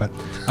John Wayne. But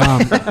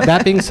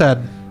that being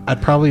said,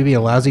 I'd probably be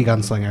a lousy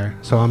gunslinger,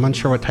 so I'm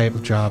unsure what type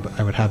of job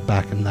I would have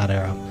back in that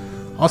era.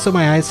 Also,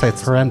 my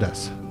eyesight's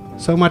horrendous.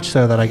 So much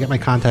so that I get my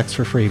contacts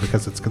for free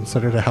because it's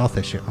considered a health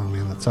issue. Oh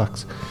man, that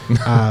sucks.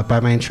 By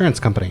my insurance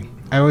company.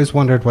 I always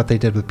wondered what they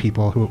did with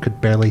people who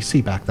could barely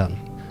see back then.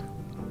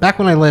 Back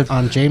when I lived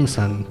on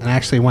Jameson and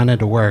actually went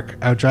into work,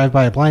 I would drive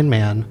by a blind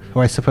man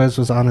who I suppose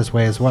was on his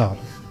way as well.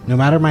 No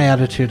matter my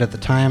attitude at the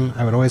time,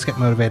 I would always get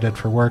motivated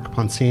for work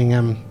upon seeing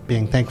him,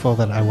 being thankful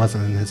that I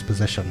wasn't in his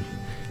position.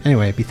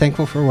 Anyway, be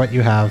thankful for what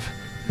you have,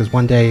 because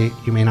one day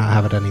you may not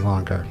have it any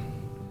longer.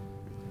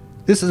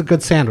 This is a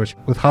good sandwich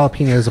with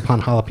jalapenos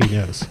upon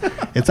jalapenos.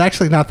 It's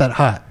actually not that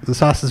hot. The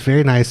sauce is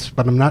very nice,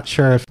 but I'm not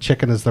sure if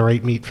chicken is the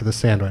right meat for the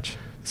sandwich.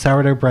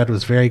 Sourdough bread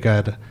was very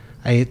good.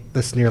 I ate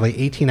this nearly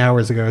 18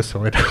 hours ago,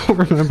 so I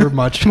don't remember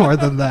much more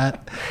than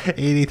that.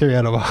 83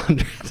 out of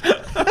 100.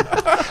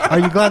 Are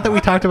you glad that we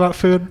talked about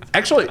food?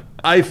 Actually,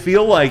 I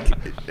feel like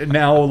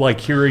now, like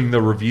hearing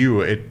the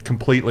review, it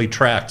completely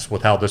tracks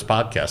with how this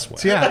podcast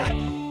went. Yeah.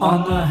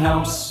 On the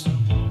house,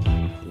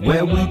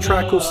 where we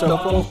trackle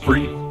stuff for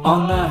free.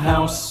 On the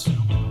house,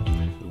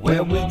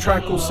 where we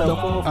trackle stuff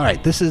for All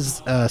right, this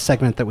is a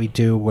segment that we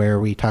do where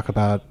we talk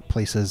about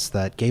places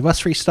that gave us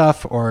free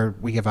stuff, or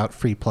we give out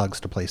free plugs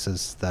to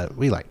places that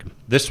we like.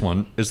 This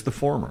one is the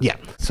former. Yeah.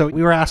 So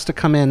we were asked to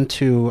come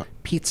into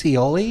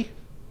Pizzioli.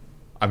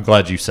 I'm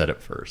glad you said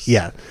it first.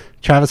 Yeah.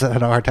 Travis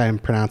had a hard time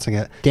pronouncing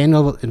it.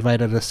 Daniel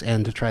invited us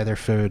in to try their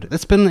food.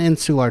 It's been in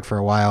Soulard for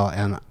a while,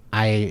 and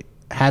I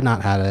had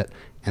not had it,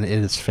 and it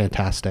is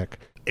fantastic.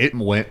 It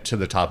went to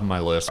the top of my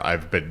list.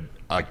 I've been,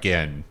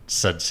 again,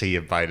 since he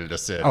invited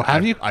us in. Oh,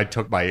 have you? I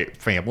took my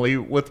family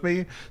with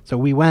me. So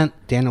we went.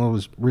 Daniel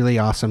was really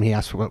awesome. He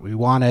asked what we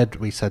wanted.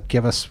 We said,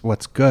 give us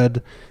what's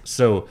good.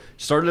 So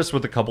started us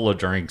with a couple of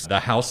drinks.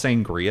 The house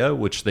sangria,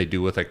 which they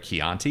do with a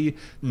Chianti.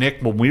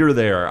 Nick, when we were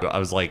there, I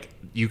was like,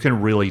 you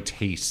can really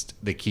taste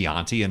the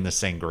Chianti in the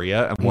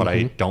sangria. And what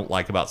I don't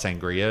like about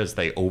sangria is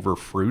they over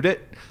fruit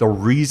it. The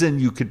reason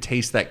you could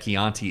taste that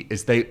Chianti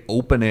is they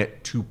open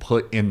it to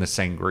put in the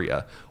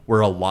sangria,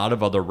 where a lot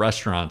of other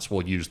restaurants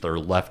will use their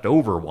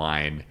leftover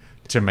wine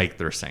to make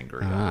their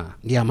sangria.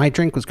 Yeah, my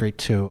drink was great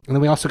too. And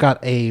then we also got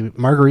a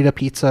margarita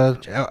pizza.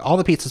 All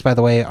the pizzas, by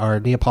the way, are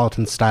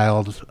Neapolitan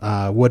styled,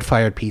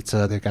 wood-fired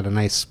pizza. They've got a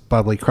nice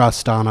bubbly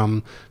crust on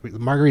them.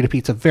 Margarita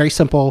pizza, very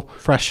simple,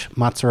 fresh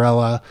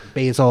mozzarella,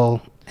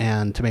 basil,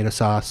 and tomato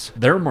sauce.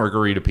 Their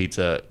margarita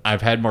pizza,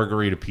 I've had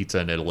margarita pizza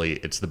in Italy.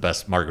 It's the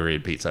best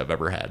margarita pizza I've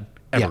ever had.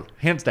 Ever. Yeah.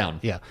 Hands down.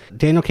 Yeah.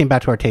 Daniel came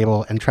back to our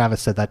table, and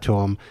Travis said that to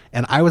him.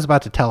 And I was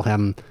about to tell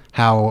him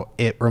how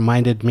it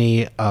reminded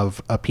me of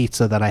a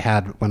pizza that I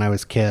had when I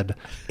was a kid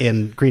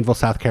in Greenville,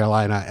 South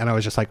Carolina. And I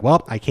was just like,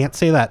 well, I can't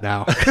say that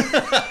now.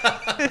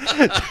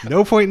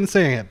 No point in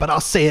saying it, but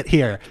I'll say it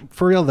here.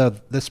 For real, though,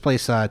 this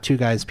place, Two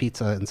Guys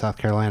Pizza in South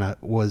Carolina,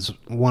 was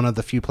one of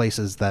the few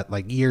places that,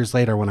 like, years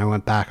later when I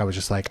went back, I was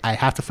just like, I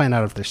have to find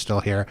out if they're still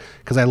here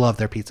because I love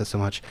their pizza so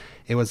much.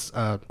 It was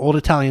an old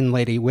Italian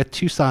lady with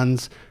two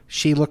sons.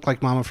 She looked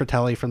like Mama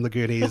Fratelli from the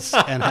Goonies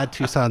and had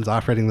two sons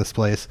operating this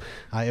place.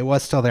 It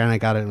was still there, and I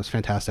got it. It was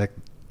fantastic.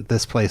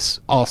 This place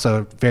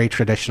also very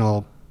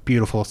traditional,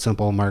 beautiful,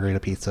 simple margarita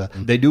pizza.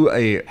 They do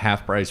a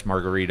half-price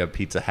margarita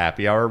pizza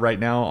happy hour right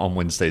now on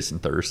Wednesdays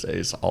and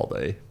Thursdays all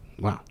day.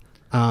 Wow.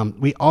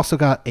 We also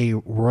got a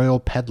Royal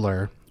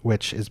Peddler,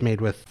 which is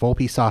made with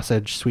Volpe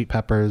sausage, sweet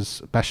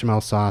peppers,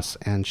 bechamel sauce,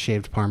 and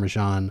shaved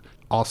Parmesan.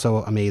 Also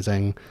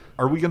amazing.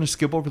 Are we going to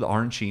skip over the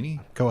arancini?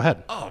 Go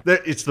ahead. Oh,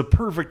 it's the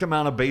perfect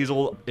amount of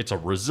basil. It's a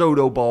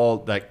risotto ball,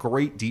 that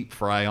great deep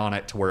fry on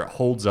it to where it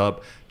holds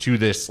up to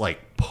this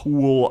like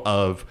pool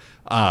of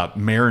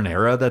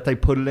marinara that they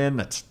put it in.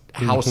 That's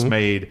house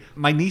made.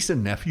 My niece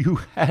and nephew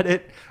had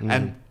it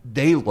and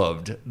they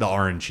loved the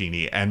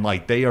arancini, and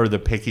like they are the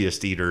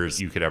pickiest eaters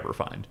you could ever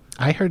find.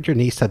 I heard your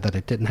niece said that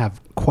it didn't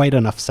have quite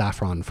enough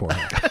saffron for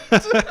her.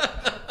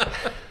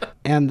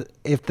 And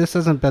if this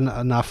hasn't been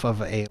enough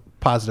of a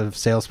positive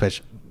sales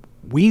pitch,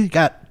 we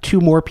got 2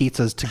 more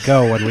pizzas to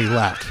go when we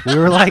left. We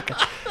were like,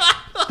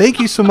 thank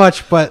you so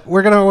much, but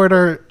we're going to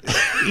order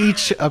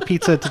each a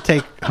pizza to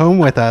take home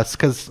with us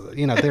because,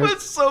 you know, they're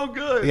so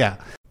good. Yeah.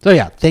 So,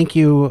 yeah, thank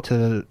you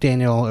to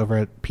Daniel over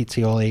at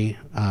Pizzioli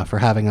for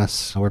having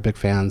us. We're big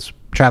fans.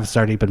 Travis has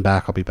already been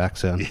back. I'll be back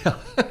soon. Yeah.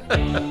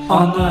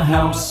 On the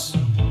house,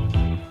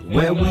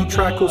 where we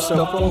tackle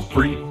stuff for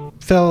free.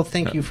 Phil,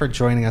 thank you for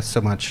joining us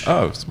so much.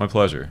 Oh, it's my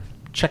pleasure.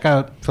 Check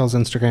out Phil's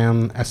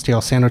Instagram,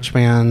 STL Sandwich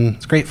Man.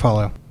 It's a great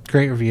follow.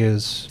 Great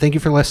reviews. Thank you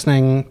for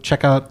listening.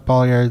 Check out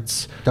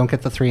Balliards. Don't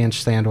get the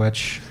 3-inch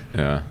sandwich.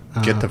 Yeah.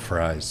 Get the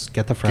fries.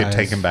 Get the fries. Get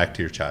taken back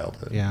to your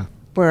childhood. Yeah.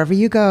 Wherever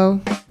you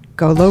go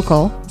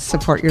local.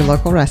 Support your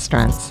local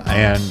restaurants.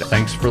 And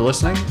thanks for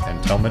listening,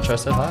 and tell Mitch I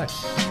said hi.